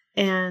one,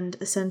 and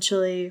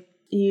essentially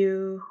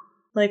you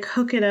like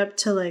hook it up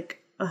to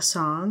like a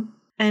song,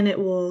 and it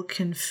will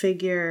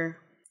configure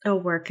a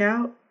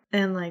workout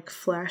and like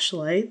flash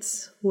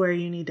lights where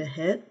you need to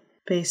hit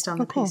based on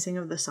the pacing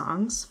of the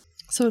songs.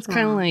 So it's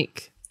kind of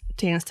like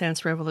Dance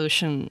Dance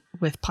Revolution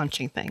with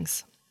punching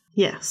things.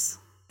 Yes.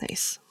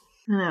 Nice.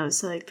 And I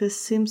was like, this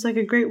seems like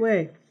a great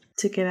way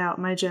to get out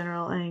my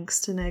general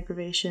angst and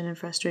aggravation and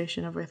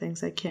frustration over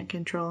things I can't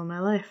control in my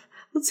life.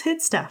 Let's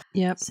hit stuff.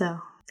 Yep. So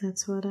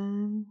that's what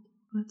I'm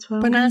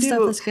But not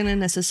stuff that's going to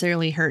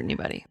necessarily hurt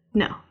anybody.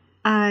 No.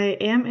 I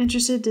am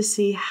interested to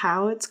see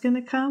how it's going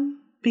to come,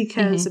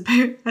 because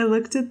I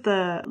looked at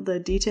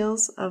the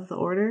details of the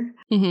order.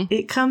 Mm-hmm.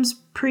 It comes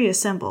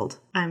pre-assembled,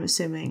 I'm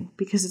assuming,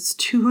 because it's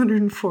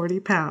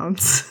 240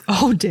 pounds.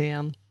 Oh,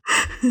 damn.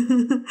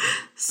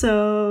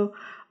 So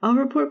I'll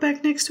report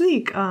back next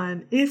week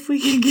on if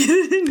we can get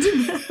it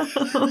into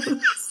the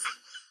house.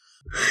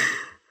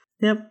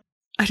 Yep.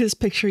 I just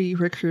picture you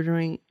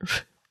recruiting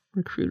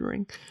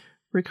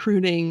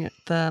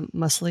the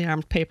muscly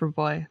armed paper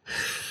boy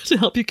to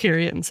help you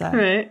carry it inside.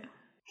 Right.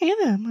 Hey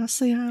there,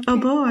 muscly armed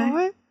paper boy.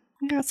 I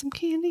got some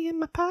candy in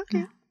my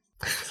pocket.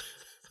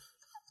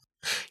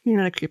 You're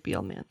not a creepy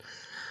old man.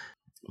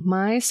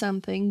 My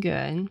something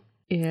good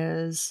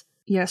is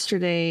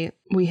yesterday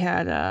we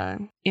had a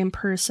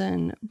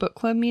in-person book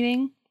club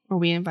meeting where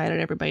we invited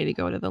everybody to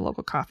go to the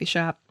local coffee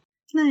shop.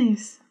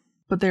 Nice.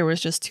 But there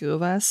was just two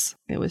of us.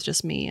 It was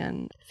just me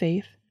and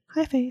Faith.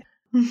 Hi, Faith.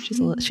 She's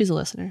a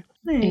listener.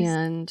 Nice.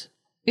 And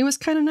it was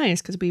kind of nice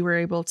because we were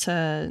able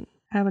to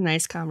have a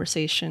nice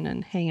conversation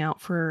and hang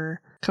out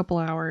for a couple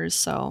hours.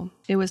 So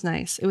it was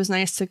nice. It was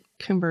nice to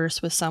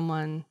converse with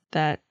someone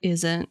that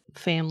isn't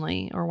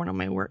family or one of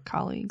my work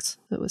colleagues.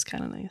 It was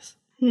kind of nice.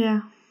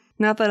 Yeah.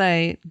 Not that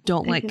I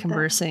don't like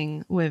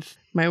conversing with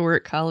my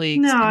work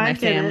colleagues and my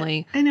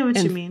family. I know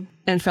what you mean.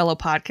 And fellow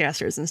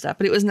podcasters and stuff.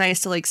 But it was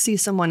nice to like see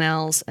someone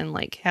else and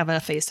like have a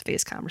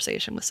face-to-face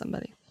conversation with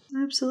somebody.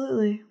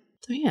 Absolutely.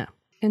 So yeah.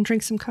 And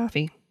drink some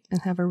coffee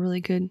and have a really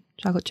good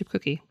chocolate chip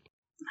cookie.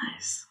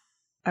 Nice.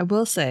 I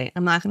will say,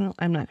 I'm not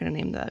gonna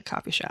name the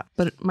coffee shop,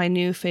 but my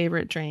new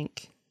favorite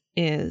drink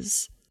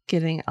is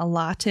getting a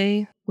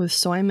latte with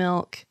soy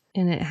milk,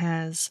 and it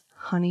has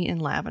honey and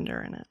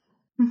lavender in it.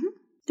 Mm-hmm.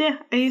 Yeah,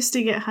 I used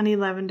to get honey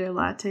lavender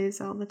lattes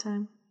all the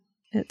time.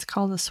 It's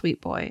called the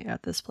Sweet Boy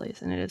at this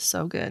place, and it is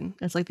so good.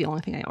 It's like the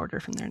only thing I order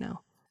from there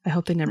now. I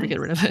hope they never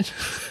get rid of it.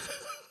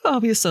 I'll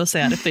be so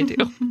sad if they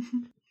do.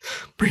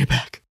 Bring it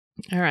back.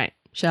 All right,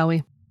 shall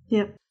we?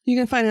 Yep. You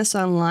can find us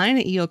online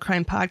at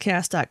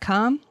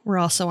eelcrimepodcast.com. We're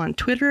also on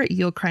Twitter at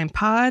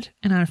eelcrimepod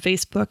and on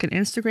Facebook and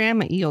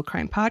Instagram at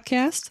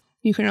eelcrimepodcast.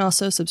 You can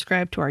also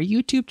subscribe to our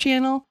YouTube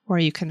channel, where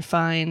you can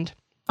find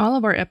all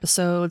of our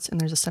episodes,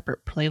 and there's a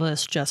separate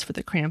playlist just for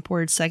the cramp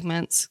word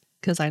segments,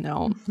 because I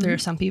know there are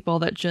some people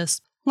that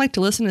just like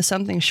to listen to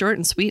something short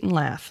and sweet and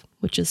laugh,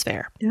 which is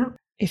fair. Yep.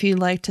 If you'd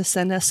like to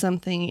send us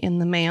something in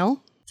the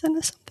mail, send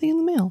us something in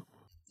the mail.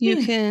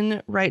 You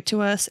can write to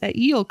us at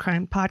Ye Olde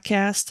Crime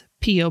Podcast,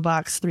 P.O.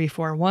 Box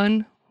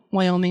 341,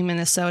 Wyoming,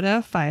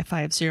 Minnesota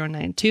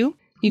 55092.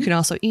 You can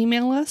also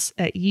email us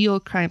at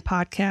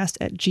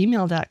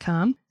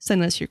yeoldecrimepodcast@gmail.com.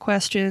 Send us your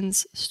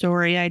questions,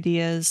 story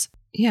ideas.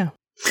 Yeah.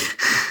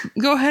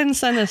 Go ahead and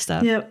send us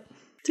stuff. Yep.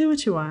 Do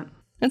what you want.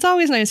 It's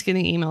always nice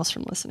getting emails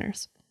from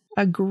listeners.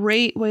 A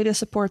great way to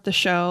support the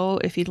show,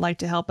 if you'd like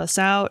to help us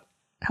out,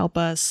 help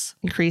us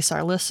increase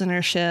our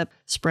listenership,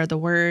 spread the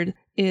word,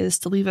 is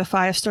to leave a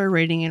 5-star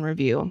rating and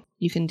review.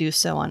 You can do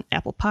so on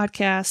Apple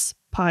Podcasts,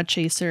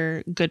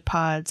 Podchaser, Good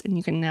Pods, and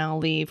you can now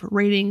leave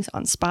ratings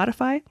on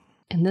Spotify.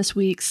 And this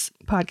week's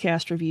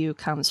podcast review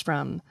comes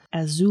from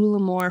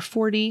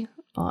Azulamore40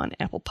 on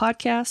Apple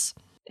Podcasts,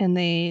 and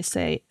they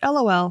say,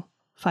 LOL,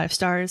 5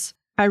 stars.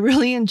 I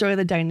really enjoy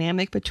the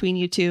dynamic between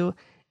you two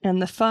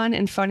and the fun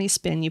and funny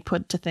spin you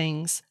put to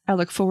things. I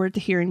look forward to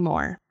hearing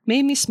more.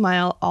 Made me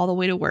smile all the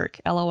way to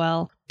work.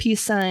 LOL.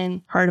 Peace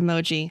sign, heart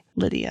emoji,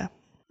 Lydia.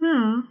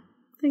 Oh,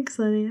 thanks,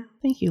 Lydia.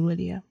 Thank you,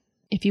 Lydia.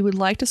 If you would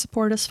like to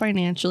support us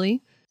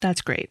financially,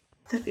 that's great.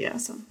 That'd be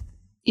awesome.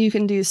 You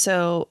can do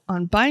so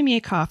on Buy Me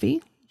a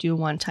Coffee, do a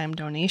one-time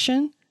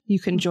donation. You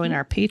can join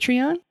our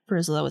Patreon for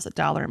as low as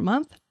 $1 a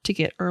month to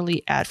get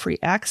early ad-free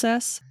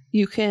access.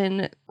 You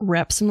can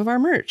rep some of our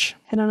merch.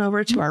 Head on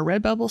over to our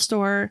Redbubble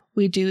store.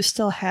 We do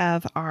still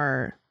have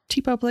our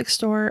TeePublic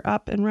store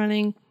up and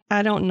running.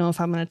 I don't know if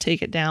I'm going to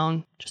take it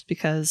down just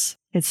because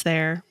it's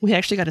there. We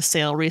actually got a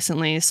sale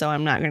recently, so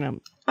I'm not going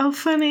to... Oh,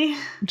 funny.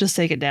 Just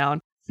take it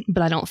down.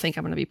 But I don't think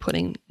I'm going to be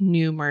putting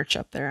new merch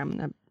up there. I'm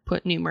going to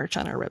put new merch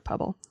on our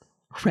Redbubble.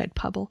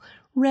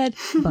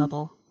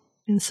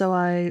 And so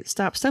I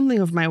stopped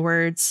stumbling over my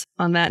words.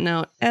 On that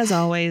note, as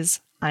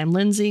always, I'm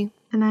Lindsay.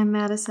 And I'm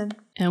Madison.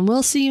 And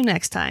we'll see you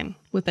next time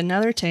with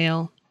another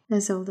tale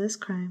as old as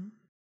crime.